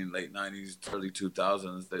late 90s, early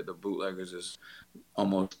 2000s. The bootleggers just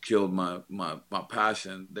almost killed my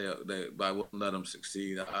passion. I wouldn't let them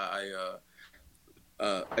succeed. I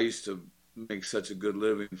used to make such a good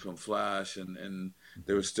living from Flash, and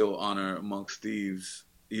there was still honor amongst thieves.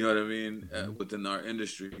 You know what I mean? Within our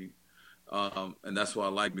industry, and that's what I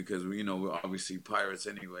like, because we're obviously pirates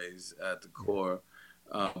anyways at the core.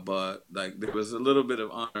 But like there was a little bit of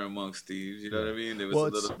honor amongst thieves. You know what I mean? There was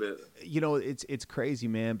a little bit. It's crazy,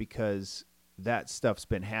 man, because that stuff's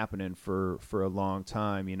been happening for a long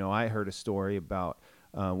time. I heard a story about.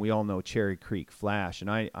 We all know Cherry Creek Flash,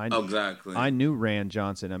 and I Exactly. I knew Rand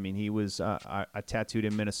Johnson. I mean, he was I tattooed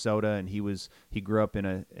in Minnesota, and he grew up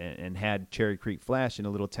and had Cherry Creek Flash in a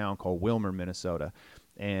little town called Wilmer, Minnesota,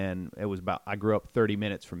 and I grew up 30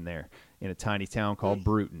 minutes from there in a tiny town called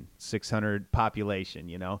Bruton, 600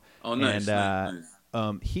 population. Oh, nice. And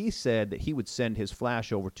Nice. he said that he would send his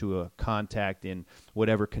Flash over to a contact in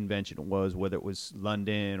whatever convention it was, whether it was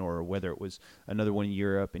London or whether it was another one in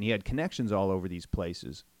Europe, and he had connections all over these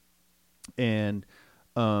places. And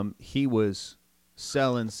he was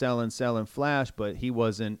selling Flash, but he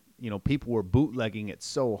wasn't, people were bootlegging it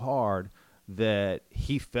so hard that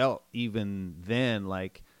he felt even then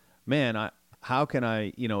like, man, how can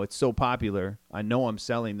I, it's so popular. I know I'm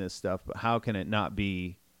selling this stuff, but how can it not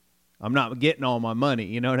be, I'm not getting all my money.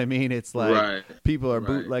 You know what I mean? It's like people are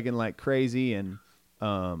bootlegging like crazy. And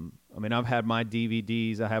I mean, I've had my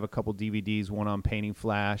DVDs. I have a couple DVDs, one on painting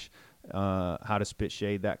Flash, how to spit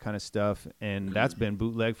shade, that kind of stuff. And that's been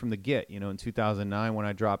bootleg from the get. In 2009 when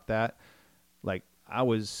I dropped that, like I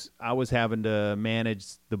was having to manage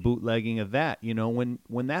the bootlegging of that.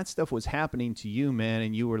 When that stuff was happening to you, man,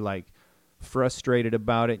 and you were like frustrated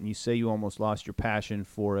about it, and you say you almost lost your passion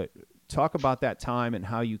for it. Talk about that time and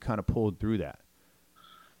how you kind of pulled through that.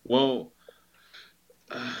 Well,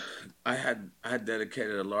 I had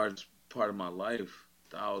dedicated a large part of my life,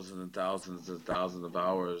 thousands and thousands and thousands of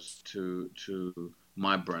hours to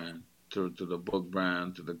my brand, to the Boog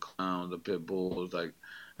brand, to the Clown, the Pit Bulls. Like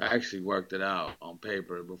I actually worked it out on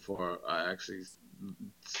paper before I actually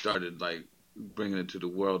started like bringing it to the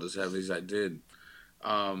world as heavy as I did.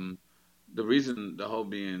 The reason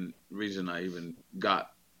I even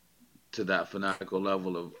got to that fanatical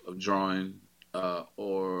level of drawing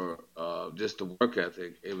or just the work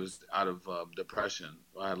ethic, it was out of depression.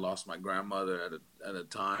 I had lost my grandmother at a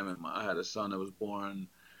time, and I had a son that was born,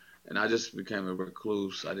 and I just became a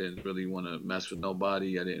recluse. I didn't really want to mess with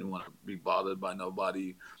nobody. I didn't want to be bothered by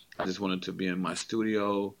nobody. I just wanted to be in my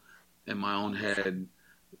studio, in my own head,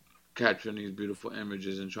 capturing these beautiful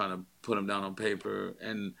images and trying to put them down on paper.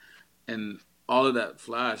 And all of that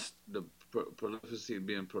Flash, the prolificity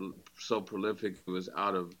being so prolific, it was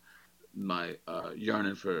out of my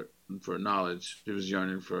yearning for knowledge. It was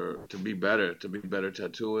yearning to be better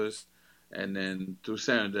tattooist, and then through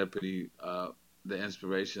serendipity, the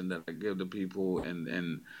inspiration that I give to people, and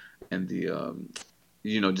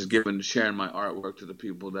the just sharing my artwork to the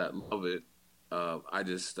people that love it. I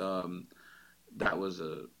just that was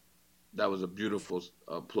a beautiful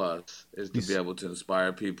plus, is to be able to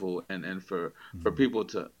inspire people, and for people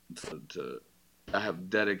to I have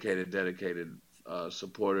dedicated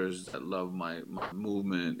supporters that love my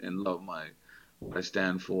movement and love what I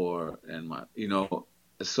stand for, and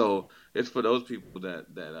so it's for those people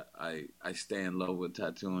that I stay in love with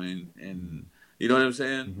tattooing, and you know what I'm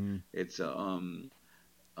saying? It's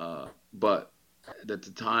but at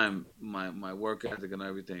the time my work ethic and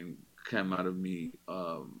everything came out of me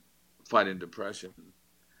fighting depression,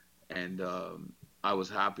 and I was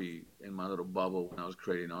happy in my little bubble when I was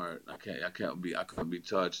creating art. I couldn't be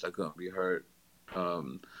touched, I couldn't be hurt.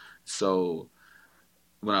 So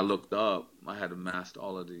when I looked up, I had amassed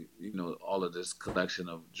all of this collection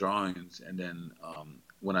of drawings, and then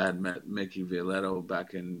when I had met Mickey Violetto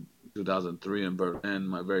back in 2003 in Berlin,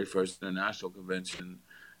 my very first international convention,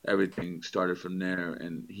 everything started from there,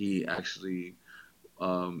 and he actually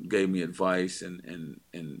gave me advice and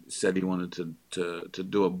said he wanted to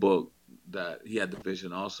do a book, that he had the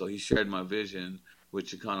vision also. He shared my vision with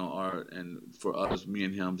Chicano art, and for us, me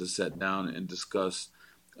and him, to sit down and discuss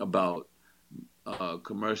about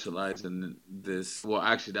commercializing this. Well,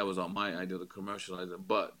 actually, that was on my idea to commercialize it,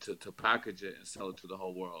 but to package it and sell it to the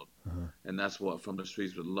whole world. And that's what From the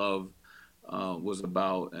Streets with Love was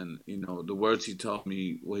about. And the words he told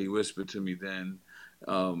me, what he whispered to me then,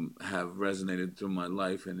 have resonated through my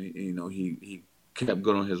life, and he kept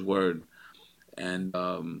good on his word. And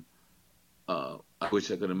I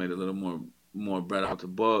wish I could have made a little more bread out the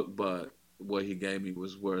book, but what he gave me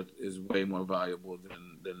is way more valuable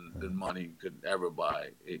than money could ever buy.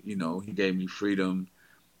 He gave me freedom.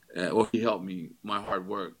 Well, he helped me. My hard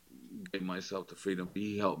work gave myself the freedom.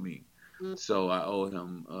 He helped me. So I owe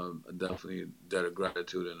him definitely a debt of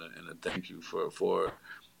gratitude and a thank you for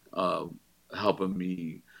uh, helping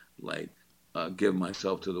me give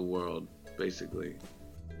myself to the world, basically.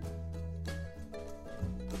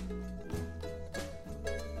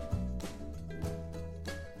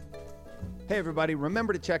 Hey everybody,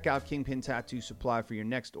 remember to check out Kingpin Tattoo Supply for your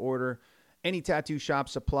next order. Any tattoo shop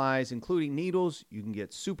supplies, including needles. You can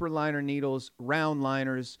get super liner needles, round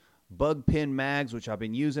liners, bug pin mags, which I've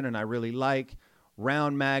been using and I really like,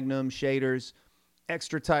 round magnum shaders,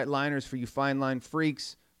 extra tight liners for you fine line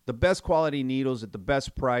freaks, the best quality needles at the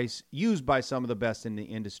best price, used by some of the best in the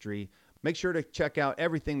industry. Make sure to check out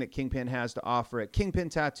everything that Kingpin has to offer at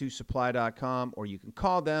kingpintattoosupply.com, or you can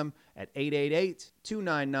call them at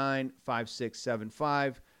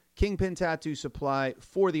 888-299-5675. Kingpin Tattoo Supply,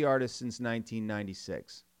 for the artist since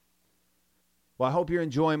 1996. Well, I hope you're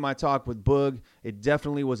enjoying my talk with Boog. It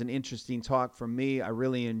definitely was an interesting talk for me. I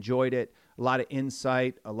really enjoyed it. A lot of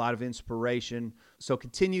insight, a lot of inspiration. So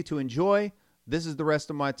continue to enjoy. This is the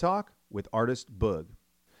rest of my talk with artist Boog.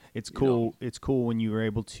 It's cool. It's cool when you were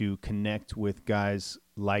able to connect with guys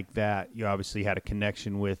like that. You obviously had a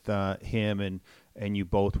connection with him, and you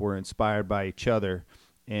both were inspired by each other.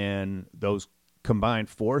 And those combined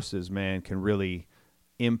forces, man, can really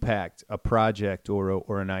impact a project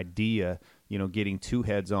or an idea. Getting two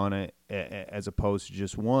heads on it as opposed to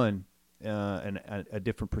just one, and a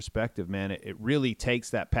different perspective, man. It really takes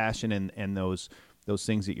that passion and those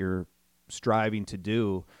things that you're striving to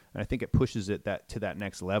do, and I think it pushes it to that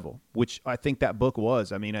next level, which I think that book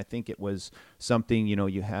was. I mean, I think it was something,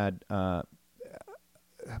 you had,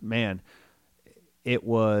 man, it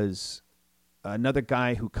was another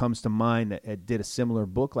guy who comes to mind that did a similar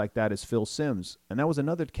book like that is Phil Simms, and that was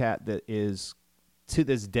another cat that is to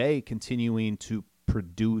this day continuing to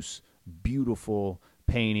produce beautiful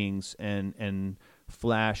paintings and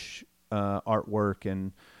flash artwork.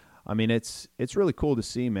 And I mean, it's really cool to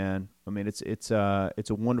see, man. I mean, it's a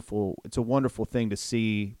wonderful thing to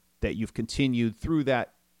see that you've continued through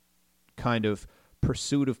that kind of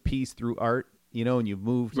pursuit of peace through art, and you've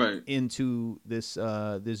moved into this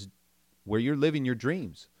where you're living your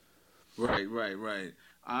dreams. Right.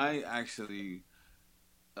 I actually,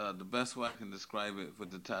 the best way I can describe it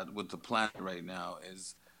with the planet right now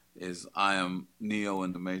is I am Neo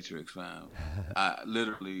in the Matrix, fam. I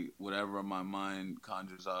literally, whatever my mind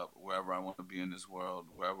conjures up, wherever I want to be in this world,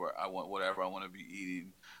 whatever I want to be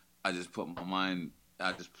eating, I just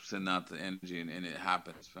send out the energy and it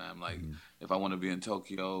happens, fam. Like, if I want to be in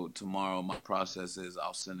Tokyo tomorrow, my process is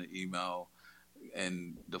I'll send an email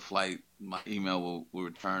and my email will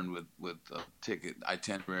return with a ticket,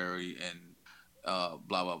 itinerary, and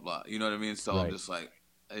blah, blah, blah. You know what I mean? So I'm just like,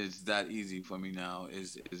 it's that easy for me now.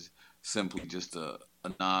 Is simply just a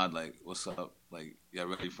nod, like, what's up? Like, yeah,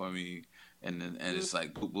 ready for me? And it's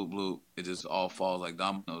like, bloop, bloop, bloop. It just all falls like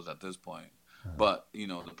dominoes at this point. But,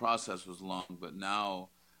 the process was long. But now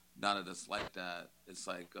that it's like that, it's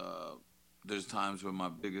like there's times where my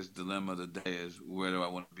biggest dilemma of the day is, where do I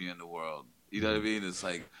want to be in the world? You know what I mean? It's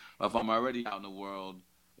like, if I'm already out in the world,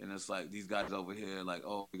 and it's like these guys over here, like,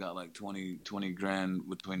 oh, we got like 20 grand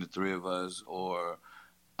between the three of us, or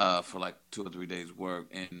for like 2 or 3 days work,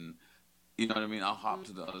 and you know what I mean? I'll hop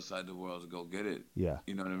to the other side of the world to go get it. Yeah.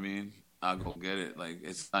 You know what I mean? I'll go get it. Like,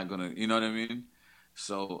 it's not gonna, you know what I mean?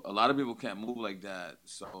 So a lot of people can't move like that.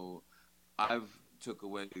 So I've took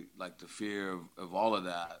away like the fear of all of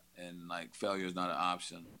that, and like failure is not an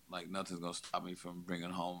option. Like, nothing's gonna stop me from bringing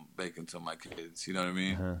home bacon to my kids. You know what I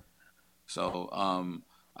mean? So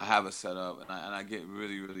I have it set up, and I get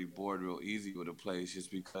really, really bored real easy with a place, just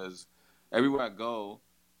because everywhere I go,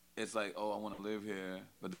 it's like, oh, I want to live here,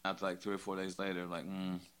 but then after like 3 or 4 days later, like,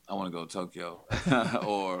 I want to go to Tokyo,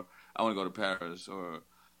 or I want to go to Paris, or,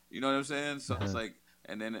 you know what I'm saying? So it's like,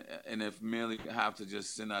 and if merely have to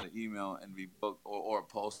just send out an email and be booked, or a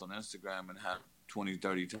post on Instagram and have 20,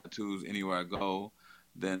 30 tattoos anywhere I go,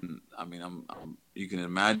 then I mean, you can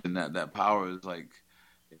imagine that power is like,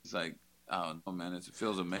 it's like, I don't know, man, it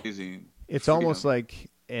feels amazing. It's almost like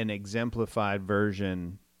an exemplified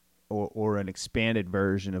version or an expanded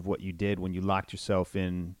version of what you did when you locked yourself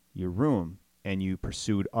in your room and you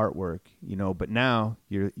pursued artwork, but now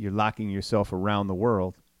you're locking yourself around the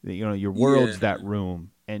world. Your world's that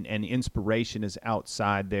room, and inspiration is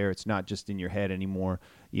outside there. It's not just in your head anymore.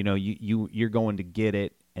 You're going to get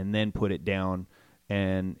it and then put it down,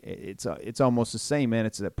 and it's almost the same, man.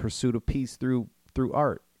 It's a pursuit of peace through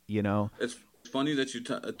art. It's funny that you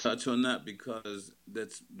touch on that, because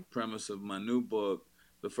that's the premise of my new book.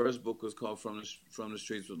 The first book was called From the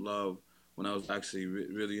Streets with Love, when I was actually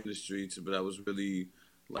really in the streets, but I was really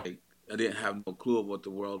like, I didn't have no clue of what the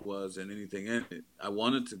world was and anything in it. I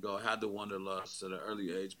wanted to go, I had the wanderlust at an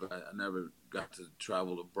early age, but I never got to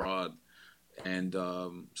travel abroad. And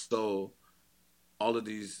so all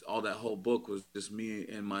that whole book was just me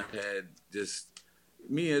in my head, just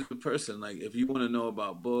me as a person. Like, if you want to know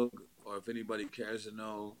about Boog, or if anybody cares to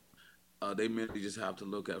know, they merely just have to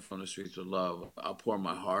look at From the Streets with Love. I pour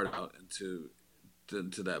my heart out into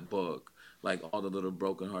that book, like all the little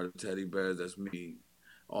broken-hearted teddy bears. That's me.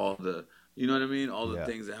 All the, you know what I mean? All the Yeah.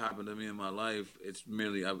 things that happened to me in my life. It's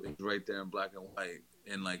merely, it's right there in black and white.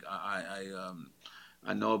 And like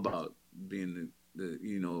I know about being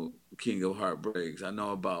the king of heartbreaks. I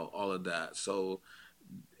know about all of that. So,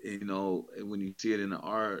 when you see it in the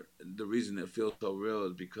art, the reason it feels so real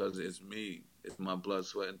is because it's me. It's my blood,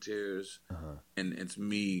 sweat, and tears, and it's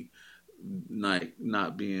me,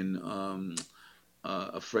 not being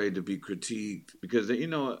afraid to be critiqued. Because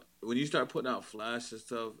when you start putting out flash and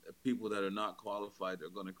stuff, people that are not qualified are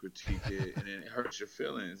going to critique it, and it hurts your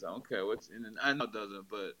feelings. I don't care what's in it. I know it doesn't,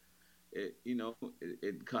 but it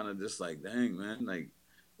kind of just like, dang, man, like.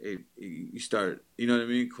 You start, you know what I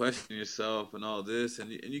mean, questioning yourself and all this, and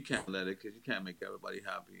you can't let it, because you can't make everybody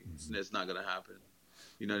happy. It's not going to happen.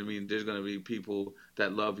 You know what I mean? There's going to be people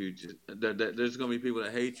that love you. There's going to be people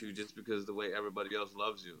that hate you just because of the way everybody else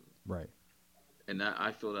loves you. Right. And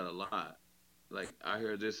I feel that a lot. Like, I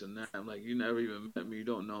hear this and that. I'm like, you never even met me. You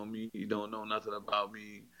don't know me. You don't know nothing about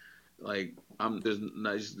me. Like,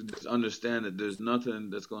 just understand that there's nothing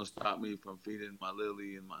that's going to stop me from feeding my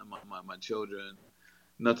Lily and my children.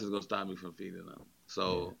 Nothing's gonna stop me from feeding them.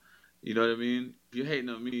 So, you know what I mean? If you're hating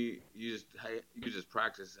on me, you're just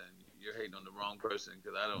practicing. You're hating on the wrong person,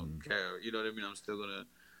 because I don't care. You know what I mean? I'm still gonna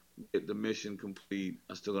get the mission complete.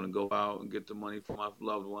 I'm still gonna go out and get the money for my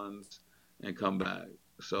loved ones and come back.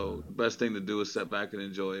 So, the best thing to do is sit back and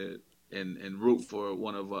enjoy it, and root for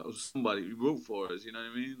one of us. Somebody root for us. You know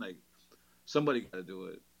what I mean? Like, somebody got to do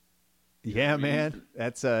it. Yeah, man.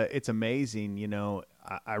 That's it's amazing.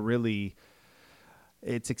 I really.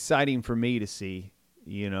 It's exciting for me to see,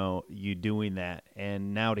 you doing that.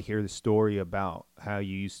 And now to hear the story about how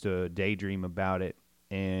you used to daydream about it,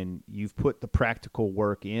 and you've put the practical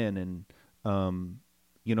work in. And,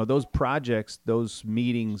 those projects, those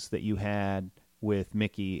meetings that you had with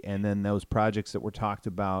Mickey, and then those projects that were talked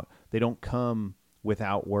about, they don't come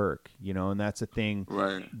without work, and that's a thing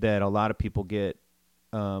that a lot of people get.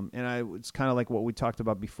 It's kind of like what we talked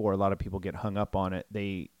about before. A lot of people get hung up on it.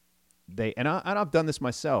 I've done this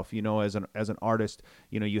myself, as an artist.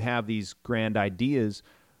 You have these grand ideas,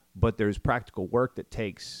 but there's practical work that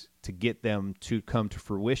takes to get them to come to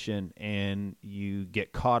fruition, and you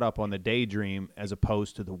get caught up on the daydream as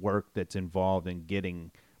opposed to the work that's involved in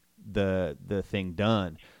getting the thing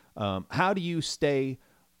done. How do you stay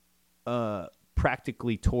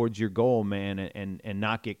practically towards your goal, man, and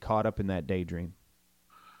not get caught up in that daydream?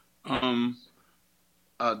 The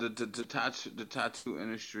tattoo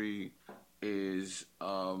industry is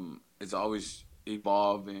always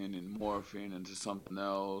evolving and morphing into something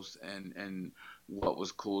else, and what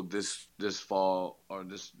was cool this fall or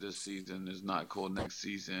this season is not cool next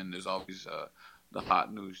season. There's always the hot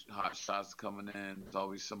shots coming in. There's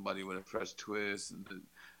always somebody with a fresh twist, and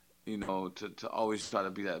to always try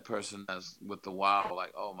to be that person that's with the wow,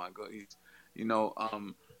 like, oh my god,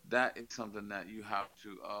 that is something that you have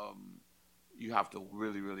to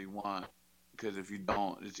really, really want, because if you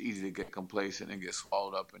don't, it's easy to get complacent and get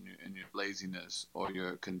swallowed up in your laziness or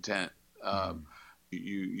your content.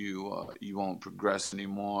 You won't progress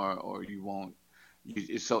anymore, or you won't.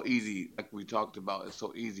 It's so easy, like we talked about. It's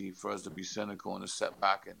so easy for us to be cynical and to set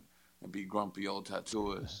back and be grumpy old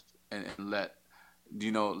tattooists, and let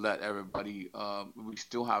everybody. We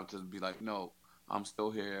still have to be like, no, I'm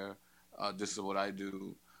still here. This is what I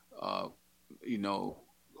do.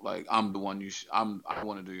 Like, I'm the one I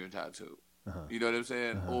want to do your tattoo. You know what I'm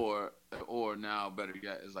saying? Or now, better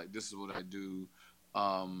yet, is like, this is what I do,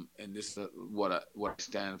 and this is what I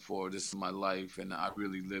stand for. This is my life, and I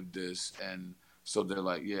really live this. And so they're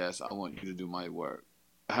like, yes, I want you to do my work.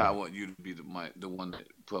 I want you to be the one that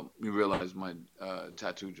you realize my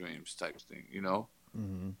tattoo dreams type thing.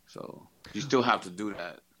 So you still have to do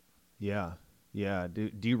that. Yeah. Do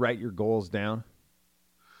you write your goals down?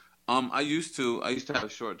 I used to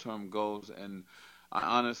have short-term goals, and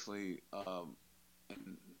I honestly,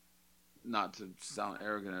 and not to sound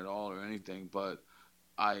arrogant at all or anything, but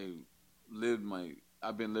I've been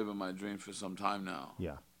living my dream for some time now.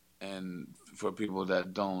 Yeah. And for people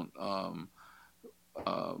that don't,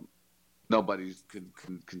 nobody can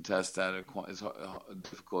contest that. It's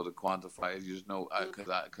difficult to quantify. You just know because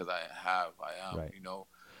I am, Right.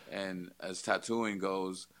 And as tattooing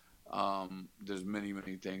goes, there's many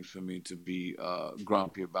things for me to be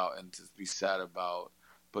grumpy about and to be sad about,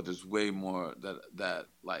 but there's way more that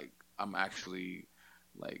like I'm actually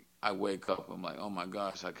like I wake up, I'm like, oh my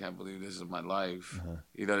gosh, I can't believe this is my life. Uh-huh.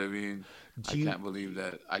 You know what I mean? I Do you can't believe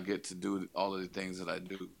that I get to do all of the things that I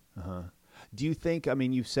do. uh-huh. Do you think, I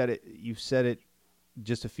mean, you've said it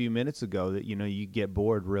just a few minutes ago that you get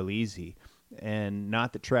bored real easy, and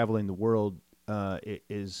not that traveling the world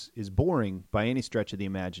is boring by any stretch of the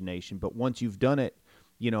imagination, but once you've done it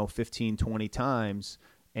 15, 20 times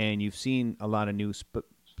and you've seen a lot of new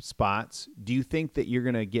spots, do you think that you're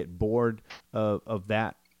going to get bored of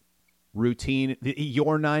that routine,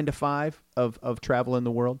 your 9 to 5 of traveling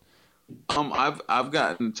the world? I've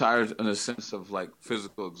gotten tired in a sense of like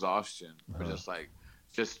physical exhaustion, or Uh-huh.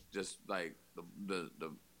 just like the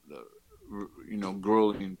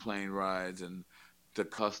grueling plane rides and the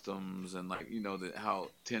customs and like how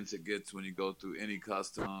tense it gets when you go through any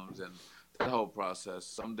customs and that whole process.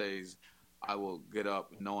 Some days I will get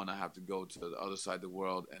up knowing I have to go to the other side of the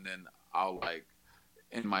world, and then I'll like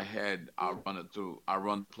in my head I'll run it through. I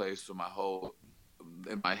run the place through my whole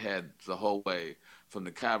in my head the whole way from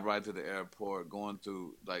the cab ride to the airport, going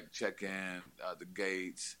through like check in, the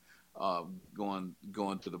gates, going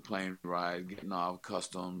to the plane ride, getting off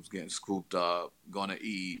customs, getting scooped up, going to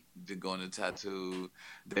eat, then going to tattoo,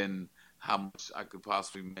 then how much I could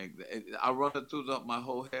possibly make. I run it through my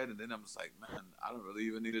whole head, and then I'm just like, man, I don't really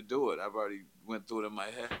even need to do it. I've already went through it in my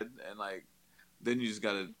head, and like then you just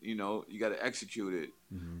gotta you gotta execute it.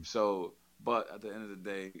 Mm-hmm. So, but at the end of the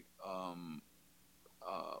day,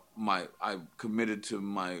 my I committed to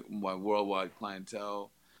my worldwide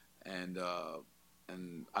clientele, and I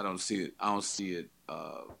don't see it. I don't see it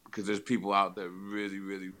because there's people out there really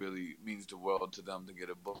means the world to them to get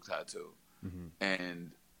a book tattoo, Mm-hmm.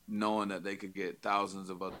 and knowing that they could get thousands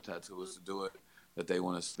of other tattooers to do it, that they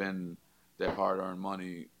want to spend their hard-earned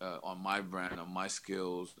money on my brand, on my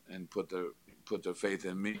skills, and put their faith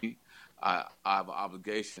in me. I have an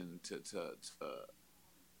obligation to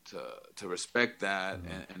respect that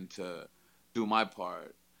Uh-huh. and to do my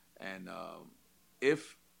part. And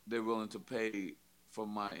if they're willing to pay for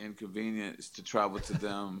my inconvenience to travel to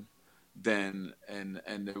them, then and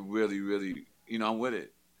they're really I'm with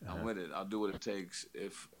it. I'm Uh-huh. with it. I'll do what it takes.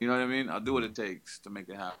 If you know what I mean, I'll do what Mm-hmm. it takes to make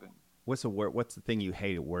it happen. What's the thing you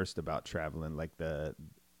hate worst about traveling? Like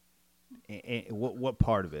what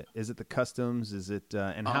part of it is it? The customs? Is it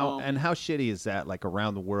and how shitty is that? Like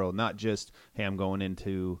around the world, not just hey, I'm going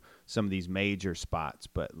into some of these major spots,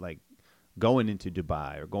 but like going into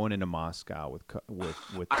Dubai or going into Moscow with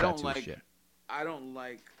I don't tattoo like. shit. I don't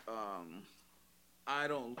like. I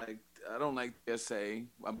don't like. I don't like SA,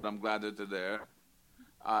 but I'm glad that they're there.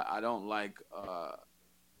 I don't like.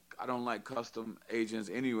 I don't like custom agents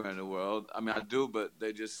anywhere in the world. I mean, I do, but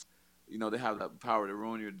they just, they have that power to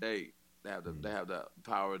ruin your day. Mm. They have that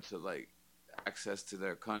power to like access to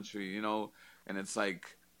their country, and it's like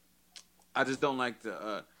I just don't like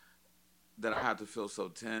the that I have to feel so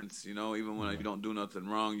tense, Even when you Uh-huh. don't do nothing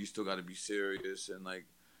wrong, you still got to be serious and like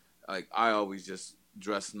I always just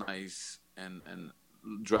dress nice and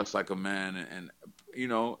dress like a man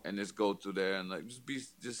and just go through there and like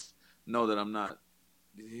just know that I'm not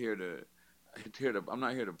here to I'm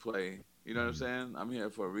not here to play. You know what I'm Mm-hmm. saying? I'm here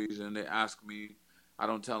for a reason. They ask me, I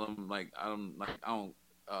don't tell them I don't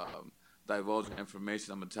um, divulge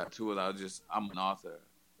information. I'm a tattooer. I'm an author.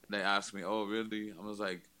 They ask me, oh really? I was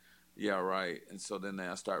like, yeah right. And so then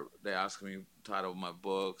they ask me title of my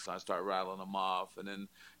books. I start rattling them off, and then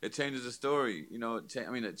it changes the story.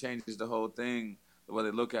 It changes the whole thing, the way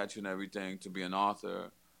they look at you and everything, to be an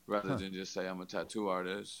author rather Huh. than just say I'm a tattoo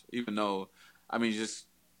artist. Even though, you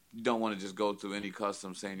don't want to just go through any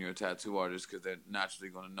custom saying you're a tattoo artist because they're naturally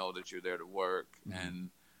going to know that you're there to work, Mm-hmm. and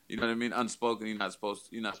you know what I mean. Unspoken, you're not supposed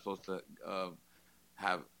to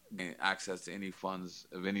have gain access to any funds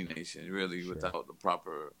of any nation really Sure. without the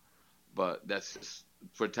proper. But that's just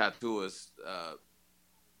for tattooists.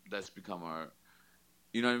 That's become our.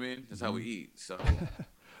 You know what I mean? That's how Mm-hmm. we eat. So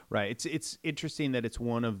Right. It's interesting that it's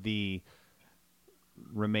one of the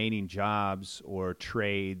remaining jobs or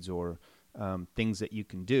trades or things that you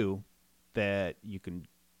can do that you can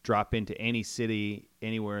drop into any city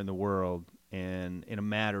anywhere in the world and in a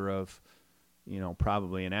matter of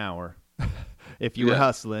probably an hour if you were yeah,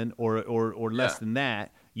 hustling or less yeah. than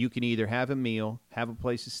that, you can either have a meal, have a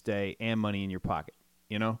place to stay, and money in your pocket,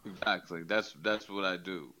 you know. Exactly. That's what I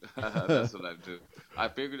do. That's what I do. I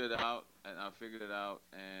figured it out,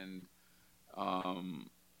 and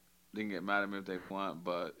They can get mad at me if they want,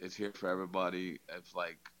 but it's here for everybody.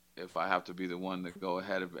 If I have to be the one to go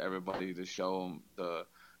ahead of everybody to show them the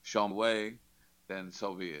way, then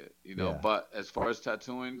so be it. Yeah. But as far as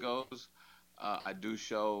tattooing goes, I do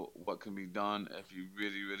show what can be done if you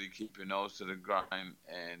really, really keep your nose to the grind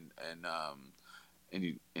and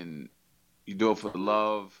you do it for the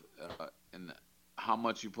love, and how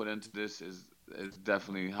much you put into this is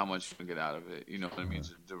definitely how much you can get out of it. You know what I mean?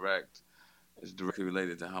 It's directly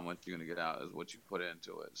related to how much you're gonna get out is what you put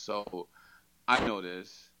into it. So I know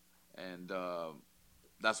this, and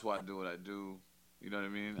that's why I do what I do. You know what I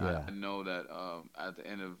mean? Yeah. I know that at the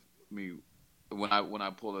end of me, when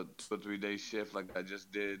I pull a 2 or 3 day shift like I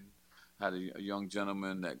just did, had a young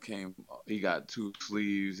gentleman that came. He got 2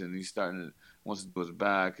 sleeves, and he's starting to wants to do his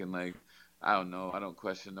back, and like I don't know. I don't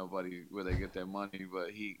question nobody where they get their money,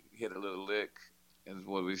 but he hit a little lick, is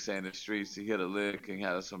what we say in the streets. He hit a lick and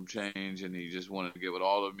had some change, and he just wanted to give it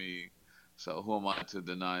all to me. So who am I to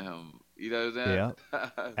deny him? You know Yeah.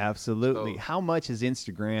 that? Absolutely. So How much has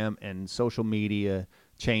Instagram and social media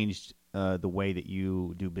changed the way that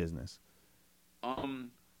you do business?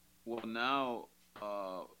 Um, well now,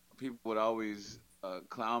 people would always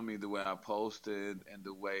clown me the way I posted and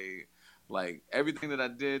the way, like everything that I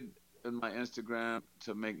did in my Instagram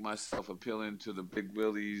to make myself appealing to the big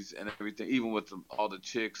willies and everything. Even with all the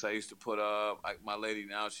chicks I used to put up, like my lady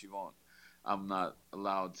now, she won't. I'm not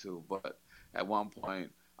allowed to, but at one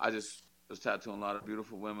point, I just was tattooing a lot of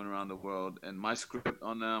beautiful women around the world, and my script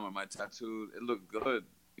on them or my tattoos, it looked good,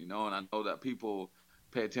 and I know that people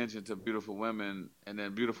pay attention to beautiful women, and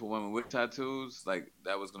then beautiful women with tattoos, like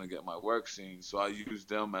that was gonna get my work seen. So I used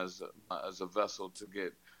them as a vessel to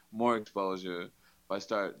get more exposure. If I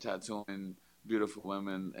start tattooing beautiful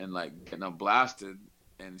women and like getting them blasted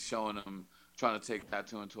and showing them, trying to take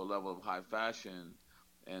tattooing to a level of high fashion,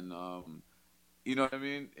 and you know what I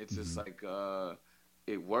mean? It's just Hmm. like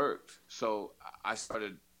it worked. So I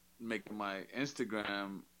started making my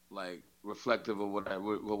Instagram like reflective of what I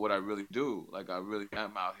really do. Like I really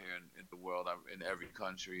am out here in the world. I'm in every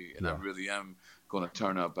country, and I Yeah. really am going to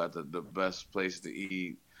turn up at the best place to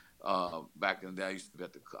eat. Back in the day, I used to be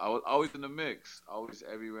I was always in the mix, always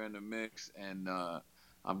everywhere in the mix, and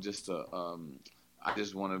I'm just I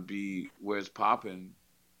just want to be where it's popping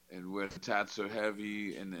and where the tats are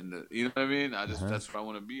heavy and you know what I mean? Uh-huh. That's where I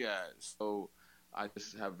want to be at. So I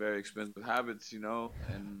just have very expensive habits,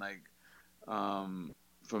 and like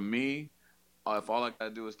for me, if all I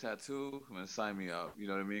gotta do is tattoo, I'm gonna sign me up. You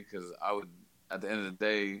know what I mean? Because I would, at the end of the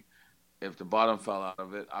day, if the bottom fell out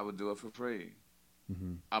of it, I would do it for free.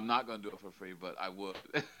 Hmm. I'm not gonna do it for free, but I would.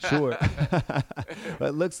 Sure. But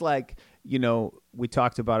it looks like, we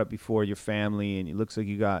talked about it before, your family, and it looks like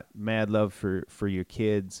you got mad love for your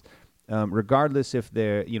kids. Regardless if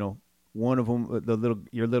they're, one of them,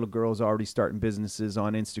 your little girl's already starting businesses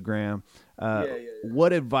on Instagram. Yeah, yeah, yeah.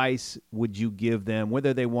 What advice would you give them,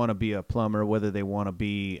 whether they want to be a plumber, whether they want to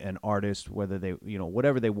be an artist, whether they,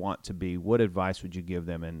 whatever they want to be, what advice would you give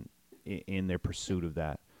them in their pursuit of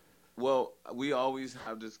that? Well, we always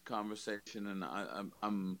have this conversation, and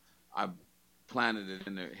I planted it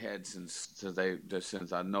in their head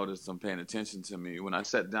since I noticed them paying attention to me. When I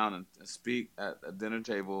sat down and speak at a dinner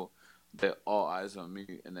table, they're all eyes on me,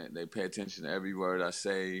 and they pay attention to every word I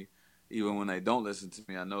say. Even when they don't listen to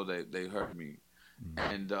me, I know they heard me.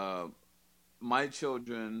 And my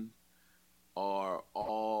children are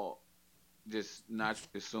all just naturally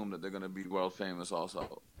assume that they're going to be world famous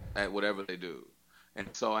also at whatever they do. And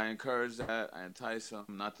so I encourage that. I entice them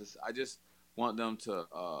not to. I just want them to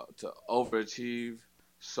overachieve,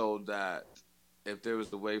 so that if there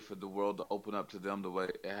was a way for the world to open up to them the way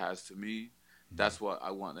it has to me, that's what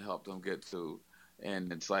I want to help them get to.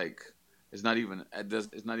 And it's like it's not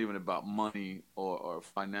even about money or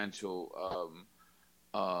financial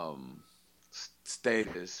um,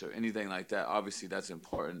 status or anything like that. Obviously, that's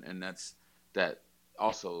important, and that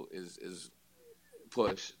also is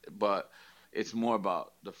push, but it's more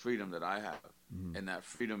about the freedom that I have, Mhm. and that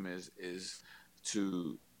freedom is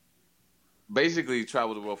to basically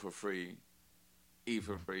travel the world for free, eat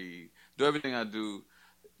for free, do everything I do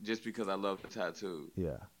just because I love the tattoo.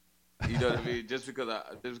 Yeah. You know what I mean? Just because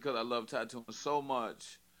I love tattooing so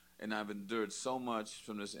much, and I've endured so much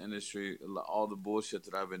from this industry, all the bullshit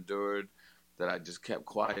that I've endured, that I just kept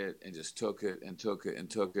quiet and just took it and took it and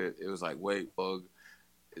took it. It was like, wait, Boog,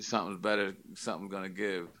 something's better, something's gonna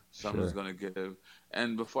give, something's Sure. gonna give.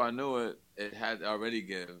 And before I knew it, it had already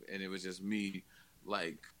give, and it was just me,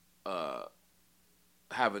 like, uh,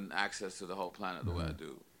 having access to the whole planet the way I Uh-huh.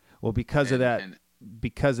 do. Well, And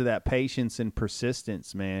because of that patience and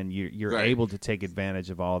persistence, man, you're right, able to take advantage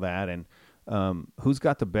of all that. And Who's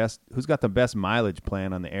got the best mileage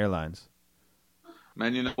plan on the airlines?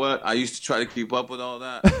 Man, you know what? I used to try to keep up with all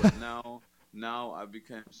that, but now I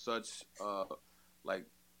became such like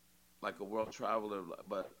like a world traveler,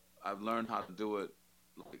 but I've learned how to do it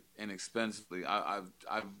like inexpensively. I've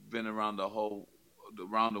been around the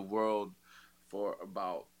world for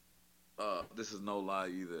about this is no lie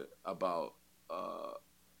either, about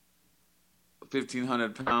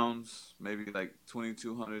 1,500 pounds, maybe like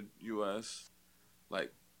 2,200 US,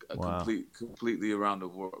 like a Wow. completely around the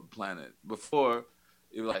world planet. Before,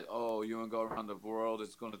 you were like, oh, you want to go around the world?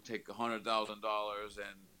 It's going to take $100,000,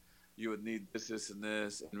 and you would need this, and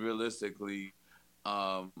this. And realistically,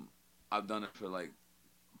 um, I've done it for like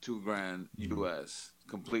 2 grand Mm. US,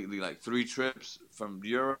 completely like 3 trips from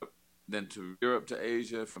Europe, then to Europe to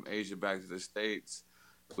Asia, from Asia back to the States,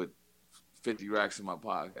 with 50 racks in my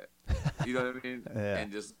pocket. You know what I mean? Yeah.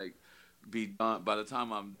 And just like be done. By the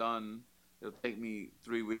time I'm done, it'll take me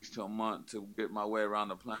 3 weeks to a month to get my way around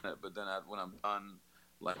the planet. But then when I'm done,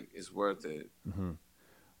 like it's worth it. Mm-hmm.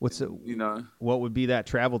 What's And, you know, what would be that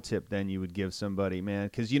travel tip then you would give somebody, man?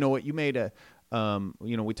 Because you know what, you made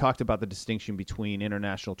we talked about the distinction between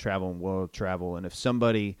international travel and world travel, and if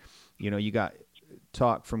somebody, you got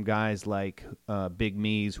talk from guys like Big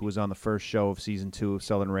Mees, who was on the first show of season 2 of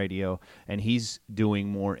Sullen Radio, and he's doing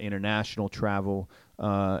more international travel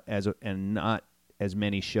and not as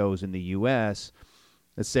many shows in the U.S.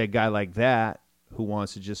 Let's say a guy like that who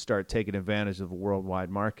wants to just start taking advantage of a worldwide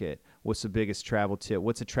market. What's the biggest travel tip?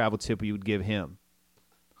 What's a travel tip you would give him?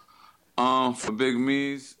 for Big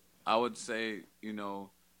Me's, I would say,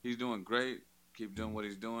 he's doing great. Keep doing what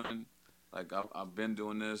he's doing. Like I've been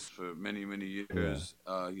doing this for many, many Yeah. years.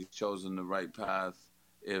 He's chosen the right path.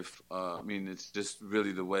 If I mean, it's just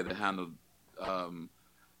really the way to handle. Um,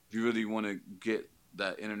 if you really want to get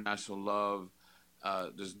that international love,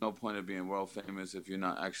 there's no point of being world famous if you're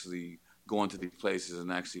not actually going to these places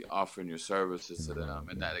and actually offering your services to them.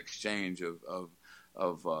 And that exchange of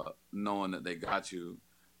knowing that they got you,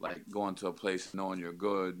 like going to a place knowing you're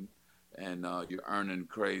good and you're earning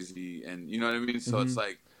crazy, and you know what I mean. So Mm-hmm. it's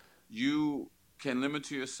like you can limit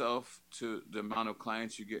to yourself to the amount of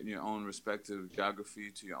clients you get in your own respective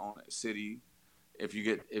geography, to your own city. If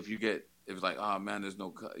it's like, oh man,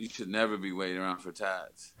 you should never be waiting around for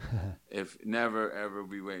tats. If never ever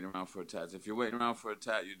be waiting around for a tat. If you're waiting around for a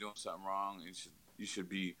tat, you're doing something wrong. You should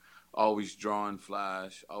be always drawing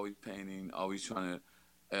flash, always painting, always trying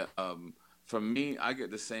to. For me, I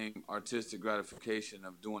get the same artistic gratification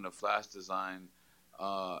of doing a flash design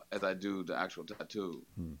as I do the actual tattoo.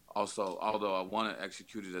 Hmm. Also, although I want to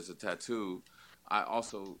execute it as a tattoo, I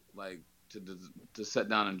also like to sit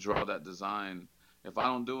down and draw that design. If I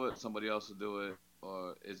don't do it, somebody else will do it,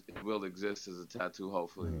 or it will exist as a tattoo.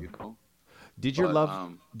 Hopefully, Hmm. you know. Did your But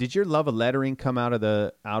love did your love of lettering come out of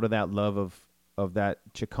that love of that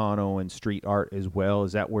Chicano and street art as well?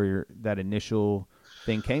 Is that where that initial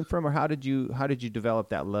thing came from, or how did you develop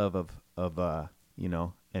that love of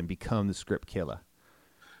and become the script killer?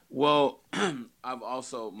 well, I've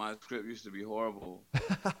also my script used to be horrible,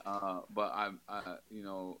 but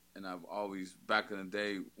and I've always back in the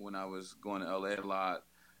day when I was going to LA a lot,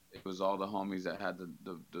 it was all the homies that had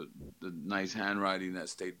the nice handwriting that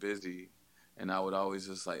stayed busy, and I would always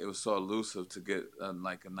just like it was so elusive to get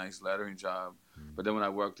like a nice lettering job. But then when I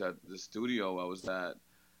worked at the studio I was at,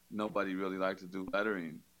 nobody really liked to do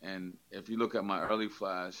lettering. And if you look at my early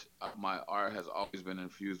flash, my art has always been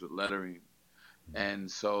infused with lettering. And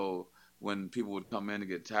so when people would come in to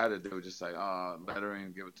get tatted, they were just like, "Ah, oh,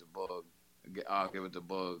 lettering, give it to Boog. Give it to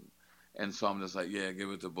Boog." And so I'm just like, "Yeah, give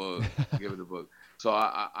it to Boog. Give it to Boog." So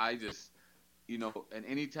I just, in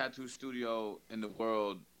any tattoo studio in the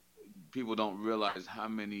world, people don't realize how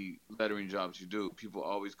many lettering jobs you do. People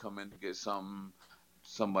always come in to get something,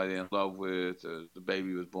 somebody in love with, or the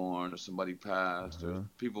baby was born, or somebody passed, or Uh-huh.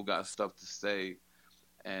 people got stuff to say.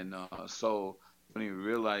 And so when you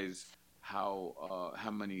realize how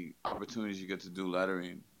many opportunities you get to do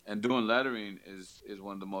lettering, and doing lettering is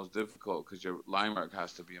one of the most difficult because your line work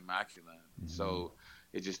has to be immaculate. Mm-hmm. So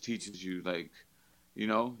it just teaches you like,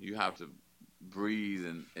 you have to breathe,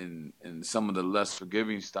 and some of the less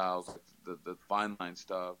forgiving styles, like the fine line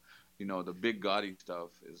stuff, the big gaudy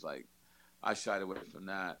stuff is like I shied away from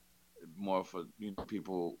that more for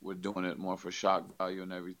people were doing it more for shock value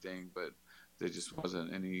and everything, but there just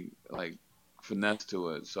wasn't any like finesse to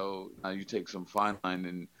it. So now you take some fine line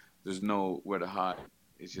and there's nowhere to hide.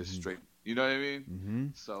 It's just Mm-hmm. straight. You know what I mean? Mm-hmm.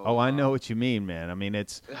 Oh, So I know what you mean, man. I mean,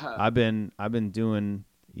 I've been doing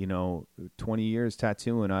 20 years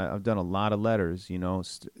tattooing. I've done a lot of letters.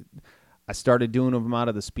 I started doing them out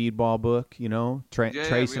of the Speedball book,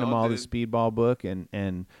 tracing them all did. the Speedball book,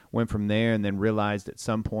 and went from there, and then realized at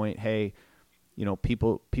some point, hey,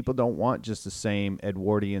 people don't want just the same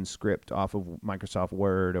Edwardian script off of Microsoft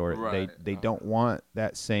Word, or they don't want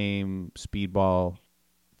that same Speedball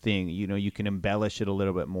thing. You can embellish it a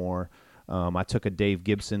little bit more. I took a Dave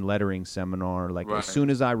Gibson lettering seminar. As soon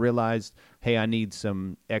as I realized, hey, I need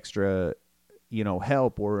some extra,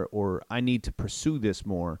 help, or I need to pursue this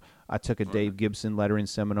more, I took a Dave Gibson lettering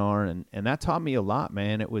seminar, and that taught me a lot,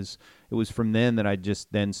 man. It was from then that I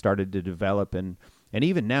just then started to develop, and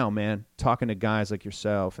even now, man, talking to guys like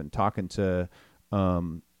yourself and talking to,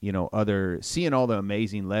 seeing all the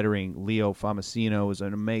amazing lettering. Leo Famasino is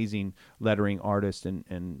an amazing lettering artist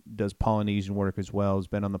and does Polynesian work as well. Has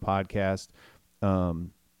been on the podcast.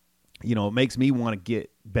 It makes me want to get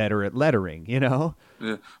better at lettering, Yeah.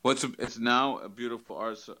 Well, it's now a beautiful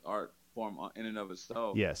art form in and of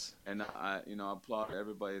itself. Yes. And I applaud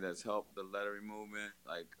everybody that's helped the lettering movement.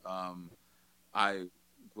 I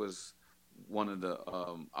was one of the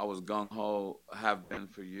I was gung ho, have been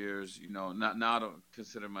for years. Now I don't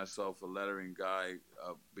consider myself a lettering guy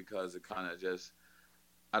because it kind of just,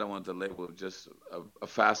 I don't want the label of just a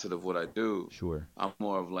facet of what I do. Sure. I'm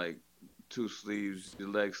more of like 2 sleeves, your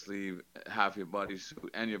leg sleeve, half your bodysuit,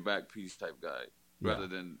 and your back piece type guy, rather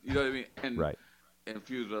than, you know what I mean? And right.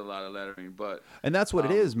 Infused with a lot of lettering, and that's what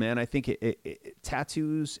it is, man. I think it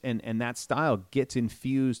tattoos and that style gets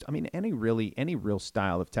infused. I mean, any real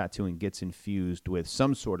style of tattooing gets infused with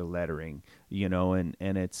some sort of lettering, and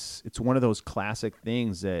it's one of those classic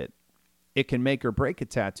things that it can make or break a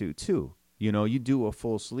tattoo too. You do a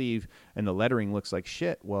full sleeve and the lettering looks like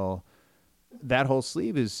shit. Well, that whole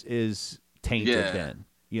sleeve is tainted then,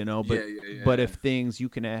 but if things, you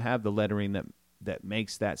can have the lettering that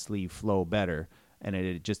makes that sleeve flow better, and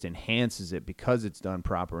it just enhances it because it's done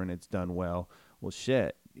proper and it's done well. Well,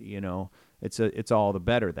 shit, it's all the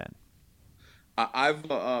better then. I've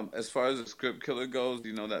as far as the script killer goes,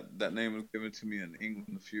 that name was given to me in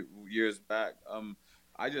England a few years back.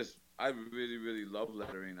 I really, really love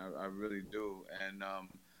lettering. I really do. And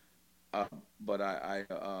but I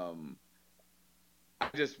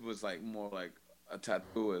just was like more like a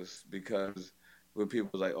tattooist, because when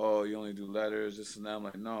people like, oh, you only do letters, this and that, I'm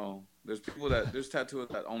like, no. There's tattooers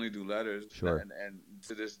that only do letters. Sure. And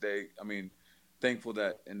to this day, I mean, thankful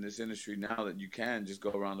that in this industry now that you can just go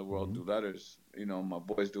around the world and do letters. My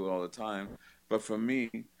boys do it all the time. But for me,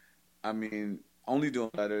 I mean, only doing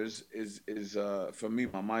letters is for me,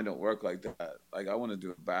 my mind don't work like that. Like, I want to do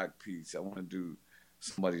a back piece. I want to do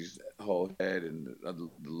somebody's whole head and the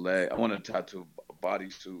leg. I want to tattoo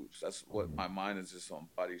bodysuits. That's what my mind is, just on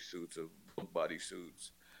bodysuits or bodysuits.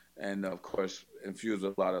 And of course, infused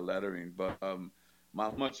with a lot of lettering, but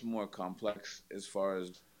much more complex as far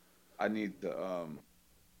as I need the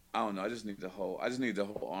I don't know. I just need the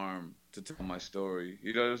whole arm to tell my story.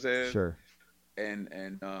 You know what I'm saying? Sure. And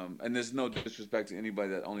there's no disrespect to anybody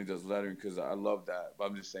that only does lettering, because I love that. But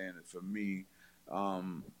I'm just saying that for me,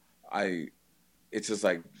 it's just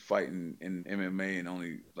like fighting in MMA and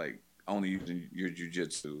only using your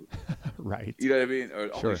jiu-jitsu. Right. You know what I mean? Or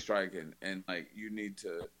Sure. only striking, and like you need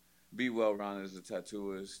to be well-rounded as a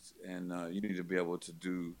tattooist, and you need to be able to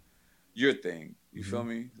do your thing. You feel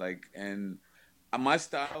me? Like, and my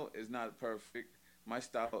style is not perfect. My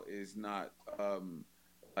style is not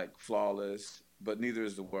like flawless, but neither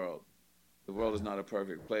is the world. The world is not a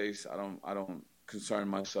perfect place. I don't concern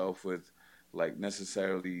myself with like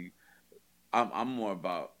necessarily. I'm more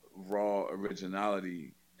about raw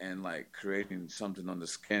originality and like creating something on the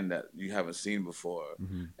skin that you haven't seen before.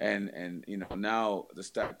 And now the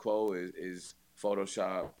status quo is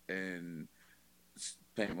Photoshop and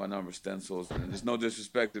paint by number stencils, and there's no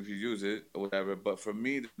disrespect if you use it or whatever, but for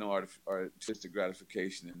me, there's no artistic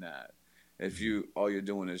gratification in that. If all you're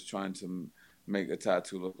doing is trying to make a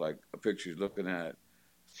tattoo look like a picture you're looking at,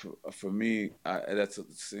 for me, that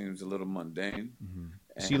seems a little mundane.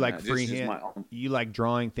 So you like freehand? You like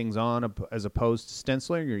drawing things on as opposed to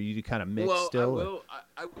stenciling, or you kind of mix still?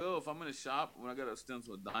 I will if I'm in a shop, when I got a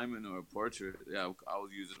stencil, a diamond or a portrait. Yeah, I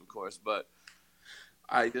will use it, of course. But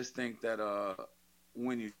I just think that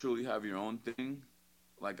when you truly have your own thing,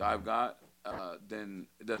 like I've got, then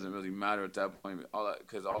it doesn't really matter at that point.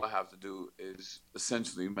 Because all I have to do is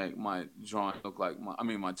essentially make my drawing look like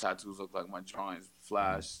my tattoos look like my drawings,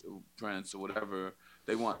 flash prints or whatever.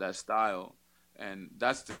 They want that style. And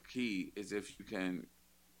that's the key, is if you can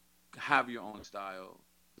have your own style,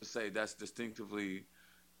 to say that's distinctively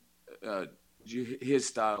his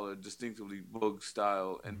style or distinctively Boog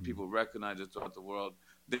style, and people recognize it throughout the world,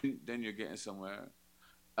 then you're getting somewhere.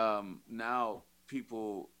 Now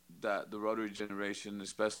people that the rotary generation,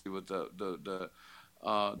 especially with the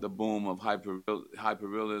boom of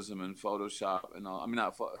hyperrealism and Photoshop and all. I mean,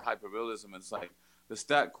 not hyperrealism. It's like the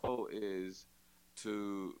stat quote is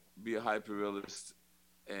to be a hyperrealist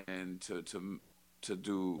and to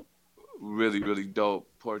do really dope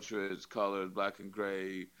portraits, colored, black and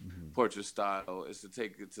gray, portrait style. Is to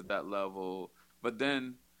take it to that level. But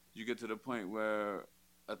then you get to the point where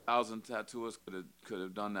 1,000 tattooers could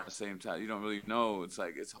have done that same tattoo. You don't really know. It's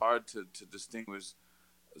like it's hard to distinguish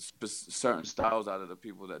certain styles out of the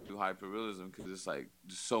people that do hyperrealism because it's like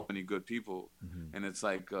there's so many good people, and it's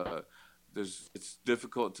like it's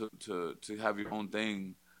difficult to have your own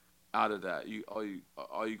thing out of that.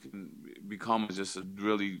 All you can become is just a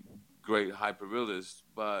really great hyperrealist.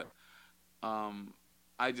 But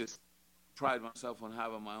I just pride myself on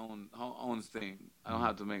having my own thing. I don't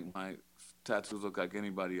have to make my tattoos look like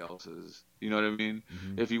anybody else's. You know what I mean?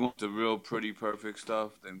 If you want the real pretty perfect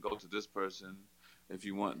stuff, then go to this person. If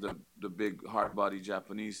you want the big hard body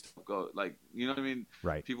Japanese stuff, go like, you know what I mean?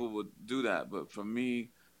 Right. People would do that, but for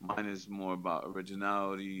me, mine is more about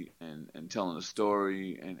originality and telling a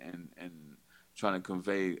story and trying to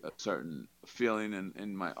convey a certain feeling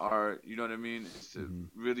in my art. You know what I mean? It's to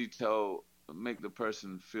really make the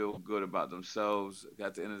person feel good about themselves.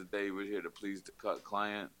 At the end of the day, we're here to please the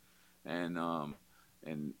client, and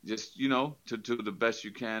just to do the best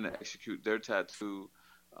you can to execute their tattoo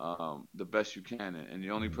the best you can, and the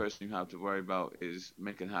only person you have to worry about is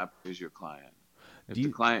making happy is your client. If the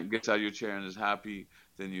client gets out of your chair and is happy,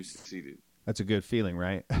 then you succeeded. That's a good feeling,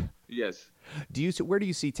 right? Yes. Where do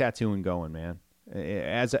you see tattooing going, man?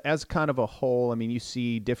 As kind of a whole, I mean, you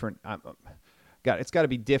see different. It's got to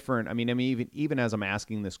be different. I mean, even as I'm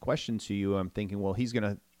asking this question to you, I'm thinking, well, he's going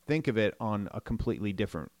to think of it on a completely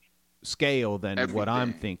different scale than what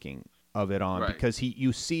I'm thinking of it on, because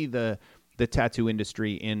you see the tattoo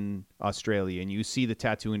industry in Australia, and you see the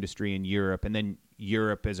tattoo industry in Europe, and then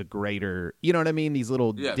Europe as a greater, you know what I mean? These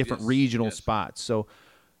little different regional spots. So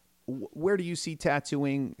where do you see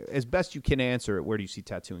tattooing, as best you can answer it, where do you see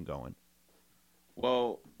tattooing going?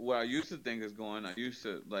 Well, what I used to think is going, I used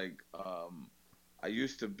to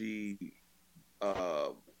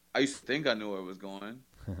think I knew where it was going,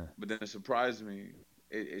 but then it surprised me.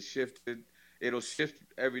 It shifted. It'll shift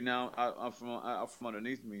every now out from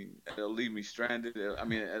underneath me. It'll leave me stranded. I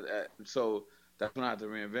mean, so that's when I have to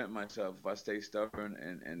reinvent myself. If I stay stubborn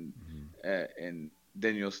and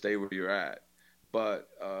then you'll stay where you're at. But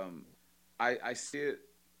I see it,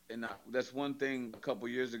 and that's one thing. A couple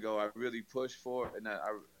years ago, I really pushed for, and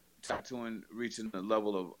tattooing reaching the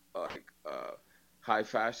level of high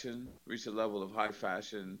fashion, reach the level of high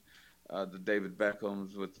fashion. The David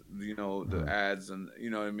Beckhams with the ads, and you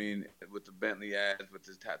know what I mean, with the Bentley ads, with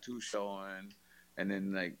his tattoo showing, and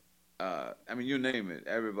then like I mean, you name it,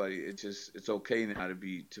 everybody. It's okay now to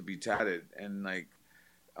be tatted, and like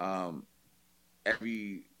when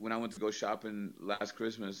I went to go shopping last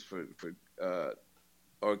Christmas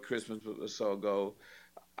or Christmas or so ago,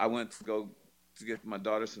 I went to go to get my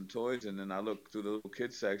daughter some toys, and then I looked through the little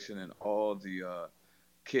kids section, and all the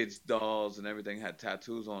kids' dolls and everything had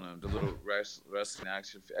tattoos on them. The little wrestling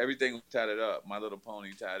action, everything was tatted up. My Little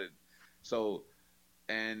Pony tatted. So,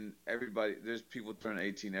 and everybody, there's people turning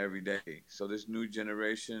 18 every day. So this new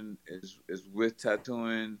generation is with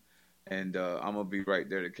tattooing, and I'm gonna be right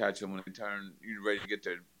there to catch them when they turn. You're ready to get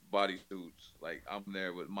their bodysuits. Like I'm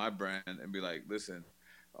there with my brand and be like, listen,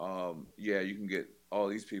 yeah, you can get all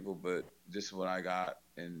these people, but this is what I got,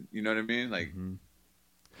 and you know what I mean, like.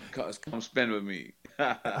 Come spend with me.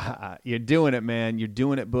 You're doing it, man. You're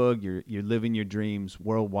doing it, Boog. You're living your dreams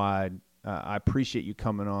worldwide. I appreciate you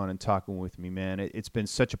coming on and talking with me, man. It's been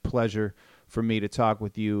such a pleasure for me to talk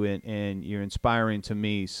with you, and you're inspiring to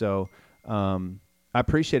me. So I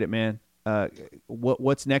appreciate it, man.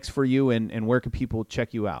 What's next for you, and where can people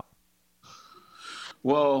check you out?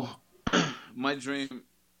 Well, my dream,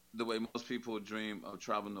 the way most people dream of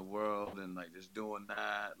traveling the world and like just doing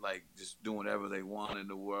that, like just doing whatever they want in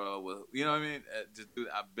the world with, you know what I mean?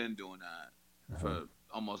 I've been doing that for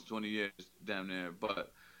almost 20 years, damn near,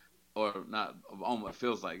 or not, almost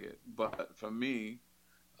feels like it. But for me,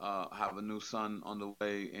 I have a new son on the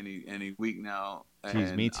way any week now.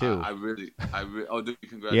 Jeez, me too. Oh, dude,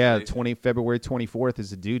 congratulations. Yeah, February 24th is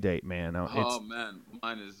the due date, man. Man,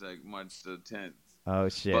 mine is like March the 10th. Oh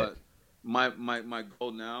shit. But my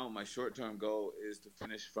goal now, my short-term goal is to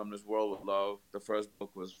finish From This World with Love. The first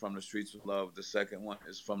book was From the Streets with Love. The second one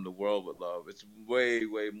is From the World with Love. It's way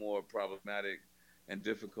more problematic and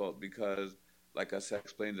difficult because, like I said,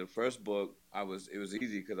 explained in the first book, it was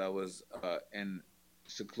easy because I was in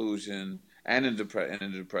seclusion and in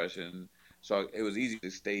depression, so it was easy to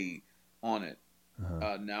stay on it.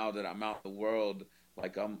 Uh-huh. Now that I'm out in the world,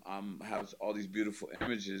 like I'm have all these beautiful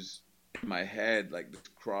images in my head, like this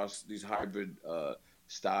cross, these hybrid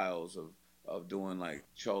styles of doing like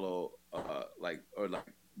cholo, like or like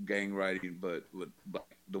gang writing, but with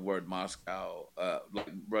like the word Moscow, like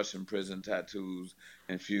Russian prison tattoos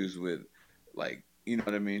infused with like you know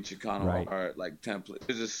what I mean, Chicano Right. art, like template.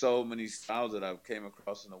 There's just so many styles that I've came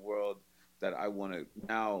across in the world that I want to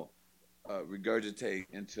now regurgitate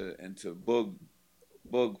into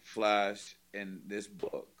Boog Flash in this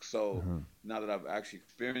book. So Uh-huh. now that I've actually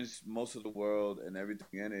experienced most of the world and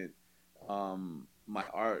everything in it, my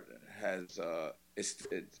art has it's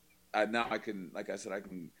now I can, like I said, I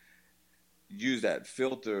can use that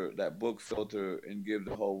filter, that book filter, and give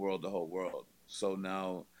the whole world the whole world. So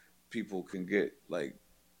now people can get like,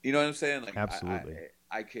 you know what I'm saying? Like Absolutely.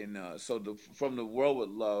 I can so the from the world with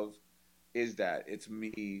love is that it's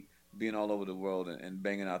me being all over the world and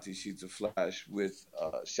banging out these sheets of flash with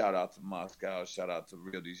shout out to Moscow, shout out to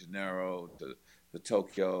Rio de Janeiro, to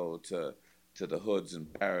Tokyo, to the hoods in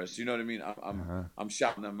Paris. You know what I mean? Uh-huh. I'm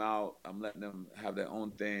shouting them out. I'm letting them have their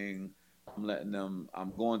own thing. I'm letting them.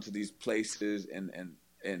 I'm going to these places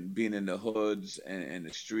and being in the hoods and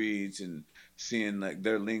the streets and seeing like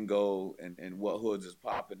their lingo and what hoods is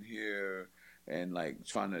popping here and like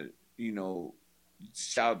trying to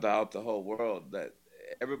shout out the whole world that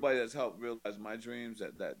everybody that's helped realize my dreams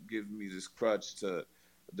that gives me this crutch to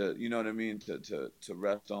the you know what I mean to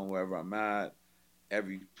rest on wherever I'm at,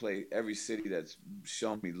 every place, every city that's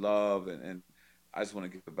shown me love and I just want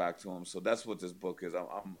to give it back to them. So that's what this book is.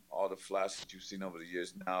 I'm all the flash that you've seen over the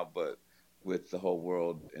years now, but with the whole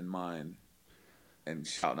world in mind and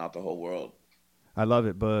shouting out the whole world. I love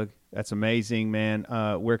it, Boog. That's amazing, man.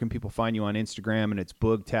 Where can people find you on Instagram? And it's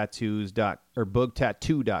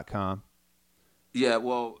boogtattoo.com. Yeah,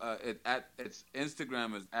 well, its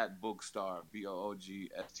Instagram is at Boogstar,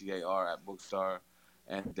 Boogstar at Boogstar,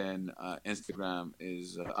 and then Instagram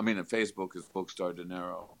is Facebook is Boogstar De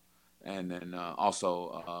Niro, and then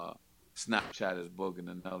also Snapchat is Boog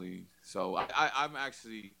and Nelly. So I'm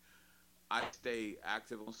actually I stay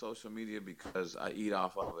active on social media because I eat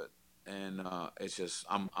off of it, and it's just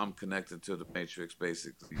I'm connected to the matrix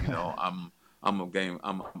basically. You know, I'm a game.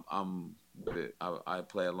 I'm with it. I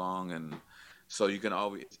play along, and so you can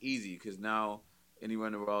always it's easy because now anywhere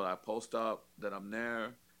in the world I post up that I'm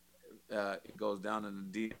there, it goes down in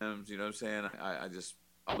the DMs. You know what I'm saying?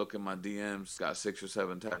 I look in my DMs, got 6 or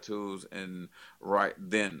 7 tattoos, and right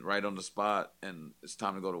on the spot, and it's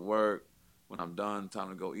time to go to work. When I'm done, time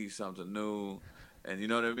to go eat something new, and you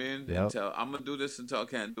know what I mean. Yep. Until I'm gonna do this until I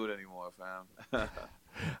can't do it anymore, fam.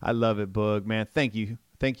 I love it, Boog, man. Thank you.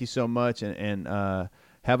 Thank you so much. And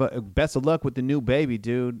have a best of luck with the new baby,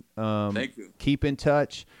 dude. Thank you. Keep in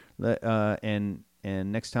touch. And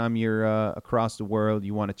next time you're across the world,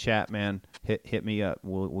 you want to chat, man, hit me up.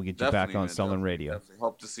 We'll get you Definitely, back on man, Sullen Radio. Definitely.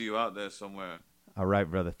 Hope to see you out there somewhere. All right,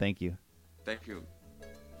 brother. Thank you. Thank you.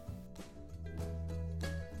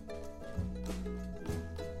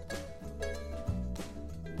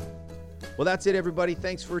 Well, that's it, everybody.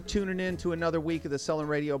 Thanks for tuning in to another week of the Sullen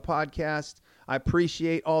Radio podcast. I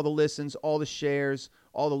appreciate all the listens, all the shares,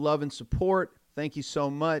 all the love and support. Thank you so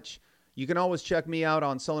much. You can always check me out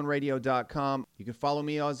on SullenRadio.com. You can follow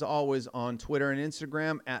me, as always, on Twitter and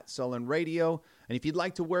Instagram at Sullen Radio. And if you'd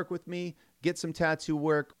like to work with me, get some tattoo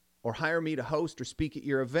work, or hire me to host or speak at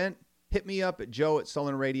your event, hit me up at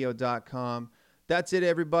joe@SullenRadio.com. That's it,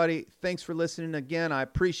 everybody. Thanks for listening again. I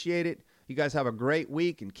appreciate it. You guys have a great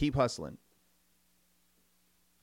week and keep hustling.